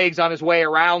their legs on his way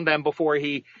around them before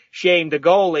he shamed the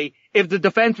goalie. If the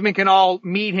defensemen can all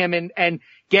meet him and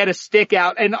get a stick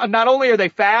out, and not only are they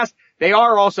fast, they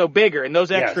are also bigger, and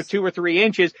those extra 2 or 3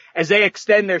 inches as they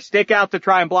extend their stick out to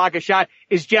try and block a shot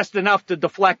is just enough to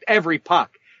deflect every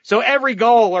puck. So every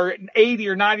goal, or 80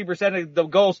 or 90% of the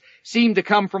goals, seem to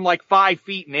come from like 5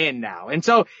 feet and in now. And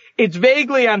so it's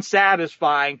vaguely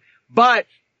unsatisfying, but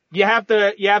you have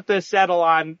to settle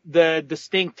on the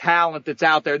distinct talent that's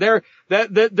out there.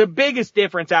 The biggest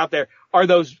difference out there are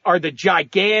the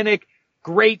gigantic,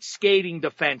 great skating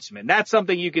defensemen. That's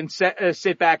something you can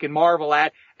sit back and marvel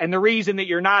at. And the reason that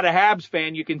you're not a Habs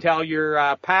fan, you can tell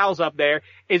your pals up there,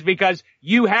 is because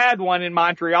you had one in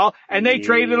Montreal and they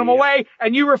traded him away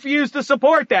and you refused to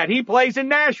support that. He plays in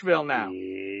Nashville now.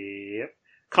 Yep.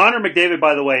 Connor McDavid,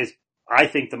 by the way, is, I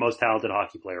think, the most talented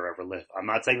hockey player ever lived. I'm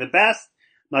not saying the best,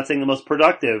 I'm not saying the most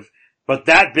productive, but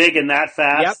that big and that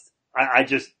fast,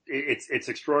 it's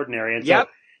extraordinary. And so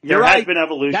there has been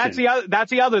evolution.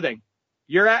 That's the other thing.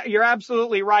 You're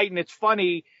absolutely right. And it's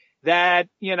funny that,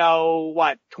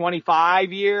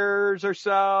 25 years or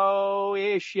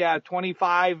so-ish,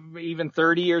 25, even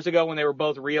 30 years ago when they were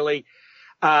both really,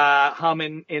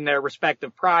 humming in their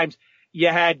respective primes, you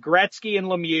had Gretzky and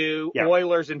Lemieux,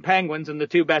 Oilers and Penguins, and the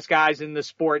 2 best guys in the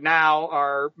sport now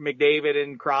are McDavid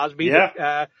and Crosby,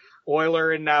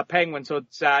 Oiler and, Penguin. So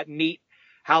it's, neat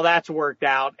how that's worked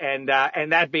out. And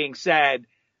that being said,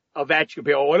 Ovechkin,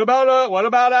 people, what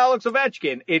about Alex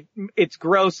Ovechkin? It's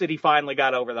gross that he finally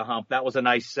got over the hump. That was a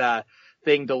nice,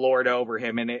 thing to lord over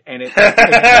him, and it makes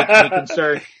me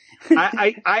concerned.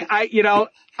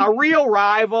 A real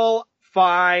rival,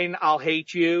 fine, I'll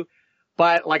hate you,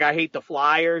 but like I hate the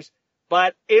Flyers.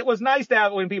 But it was nice to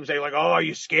have when people say like, oh, are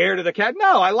you scared of the Cat?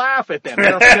 No, I laugh at them.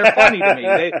 They're funny to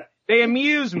me. They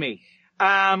amuse me.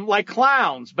 Like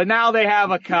clowns, but now they have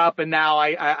a cup and now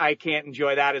I can't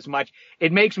enjoy that as much.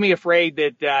 It makes me afraid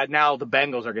that, now the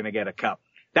Bengals are going to get a cup.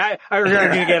 That are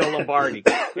going to get a Lombardi.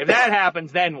 If that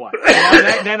happens, then what?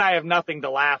 Then I have nothing to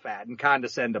laugh at and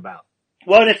condescend about.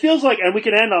 Well, and it feels like, and we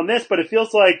can end on this, but it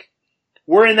feels like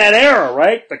we're in that era,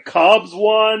 right? The Cubs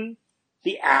won,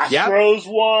 the Astros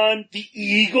won, the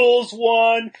Eagles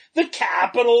won, the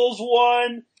Capitals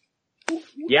won.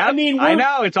 Yeah, I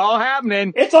know it's all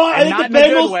happening. It's all. I think not in a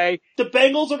good way. The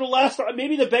Bengals are the last.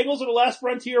 Maybe the Bengals are the last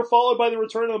frontier, followed by the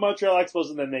return of the Montreal Expos,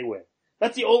 and then they win.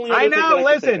 That's the only. Other thing that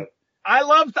I can think of.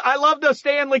 I love the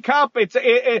Stanley Cup. But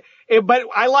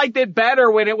I liked it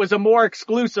better when it was a more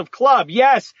exclusive club.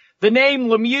 Yes, the name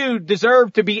Lemieux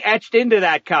deserved to be etched into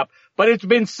that cup, but it's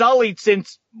been sullied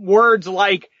since words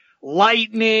like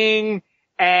lightning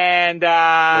and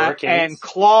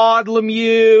Claude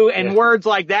Lemieux and words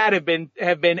like that have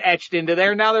been etched into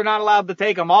there. Now they're not allowed to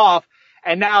take them off.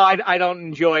 And now I don't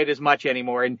enjoy it as much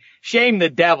anymore. And shame the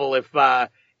devil if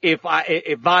Vontaze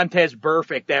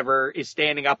Burfict ever is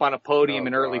standing up on a podium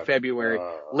in early February,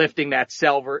 lifting that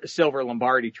silver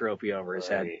Lombardi trophy over his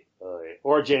head.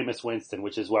 Or Jameis Winston,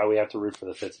 which is why we have to root for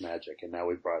the Fitzmagic. And now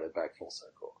we've brought it back full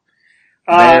circle.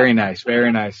 Very nice.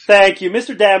 Very nice. Thank you.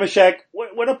 Mr. Dameshek,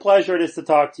 what a pleasure it is to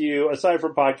talk to you. Aside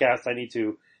from podcasts, I need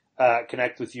to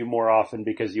connect with you more often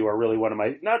because you are really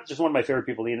not just one of my favorite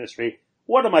people in the industry,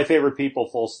 one of my favorite people,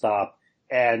 full stop.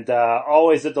 And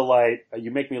always a delight.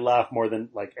 You make me laugh more than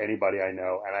like anybody I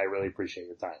know, and I really appreciate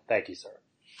your time. Thank you, sir.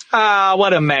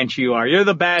 What a mensch you are. You're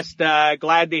the best.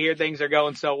 Glad to hear things are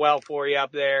going so well for you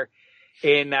up there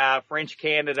in French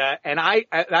Canada. And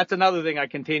that's another thing I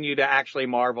continue to actually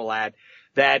marvel at.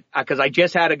 That, cause I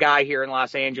just had a guy here in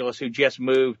Los Angeles who just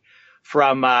moved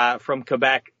from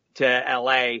Quebec to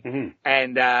LA. Mm-hmm.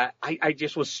 And, I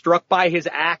just was struck by his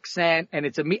accent, and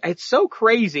it's so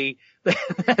crazy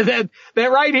that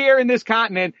right here in this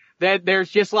continent that there's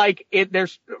just like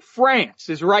there's France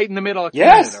is right in the middle of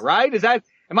Canada, right?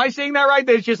 Am I seeing that right?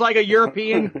 There's just like a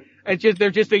European,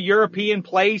 they're just a European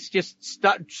place just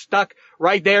stuck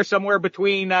right there somewhere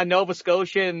between, Nova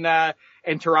Scotia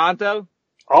and Toronto.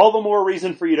 All the more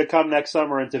reason for you to come next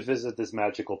summer and to visit this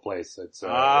magical place.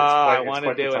 I want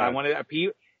to do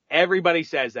it. Everybody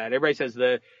says that. Everybody says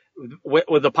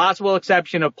with the possible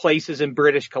exception of places in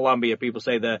British Columbia, people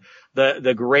say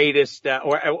the greatest,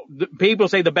 people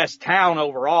say the best town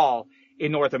overall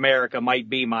in North America might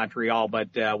be Montreal, but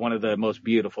one of the most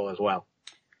beautiful as well.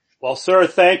 Well, sir,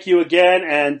 thank you again,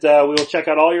 and we will check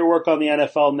out all your work on the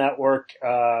NFL Network,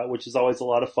 which is always a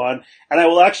lot of fun. And I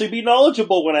will actually be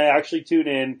knowledgeable when I actually tune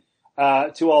in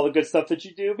to all the good stuff that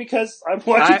you do, because I'm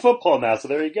watching football now, so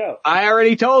there you go. I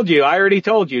already told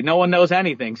you. No one knows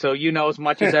anything, so you know as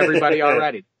much as everybody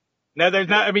already. No, there's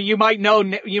not. I mean, you might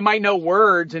know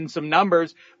words and some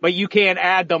numbers, but you can't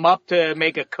add them up to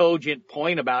make a cogent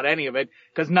point about any of it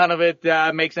because none of it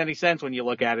makes any sense when you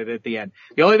look at it at the end.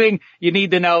 The only thing you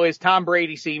need to know is Tom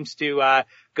Brady seems to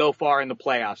go far in the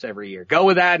playoffs every year. Go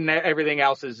with that, and everything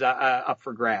else is up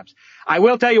for grabs. I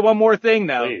will tell you one more thing,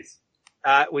 though. Please.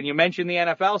 When you mention the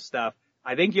NFL stuff,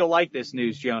 I think you'll like this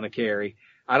news, Jonah Keri.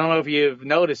 I don't know if you've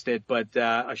noticed it, but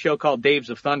a show called Daves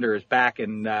of Thunder is back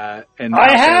and I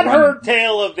have heard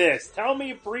tale of this. Tell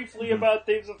me briefly about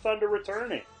Daves of Thunder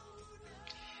returning.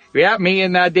 Yeah, me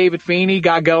and David Feeney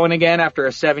got going again after a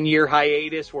 7-year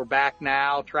hiatus. We're back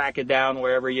now, track it down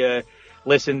wherever you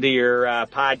listen to your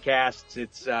podcasts.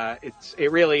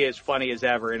 It really is funny as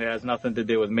ever, and it has nothing to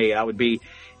do with me. That would be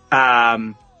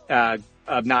obnoxious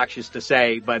to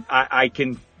say, but I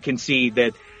can concede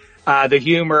that the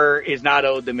humor is not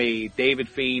owed to me. David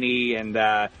Feeney and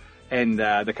the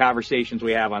conversations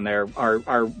we have on there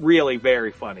are really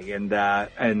very funny. And I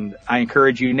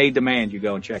encourage you, Nate Demand, you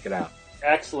go and check it out.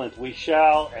 Excellent. We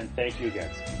shall, and thank you again.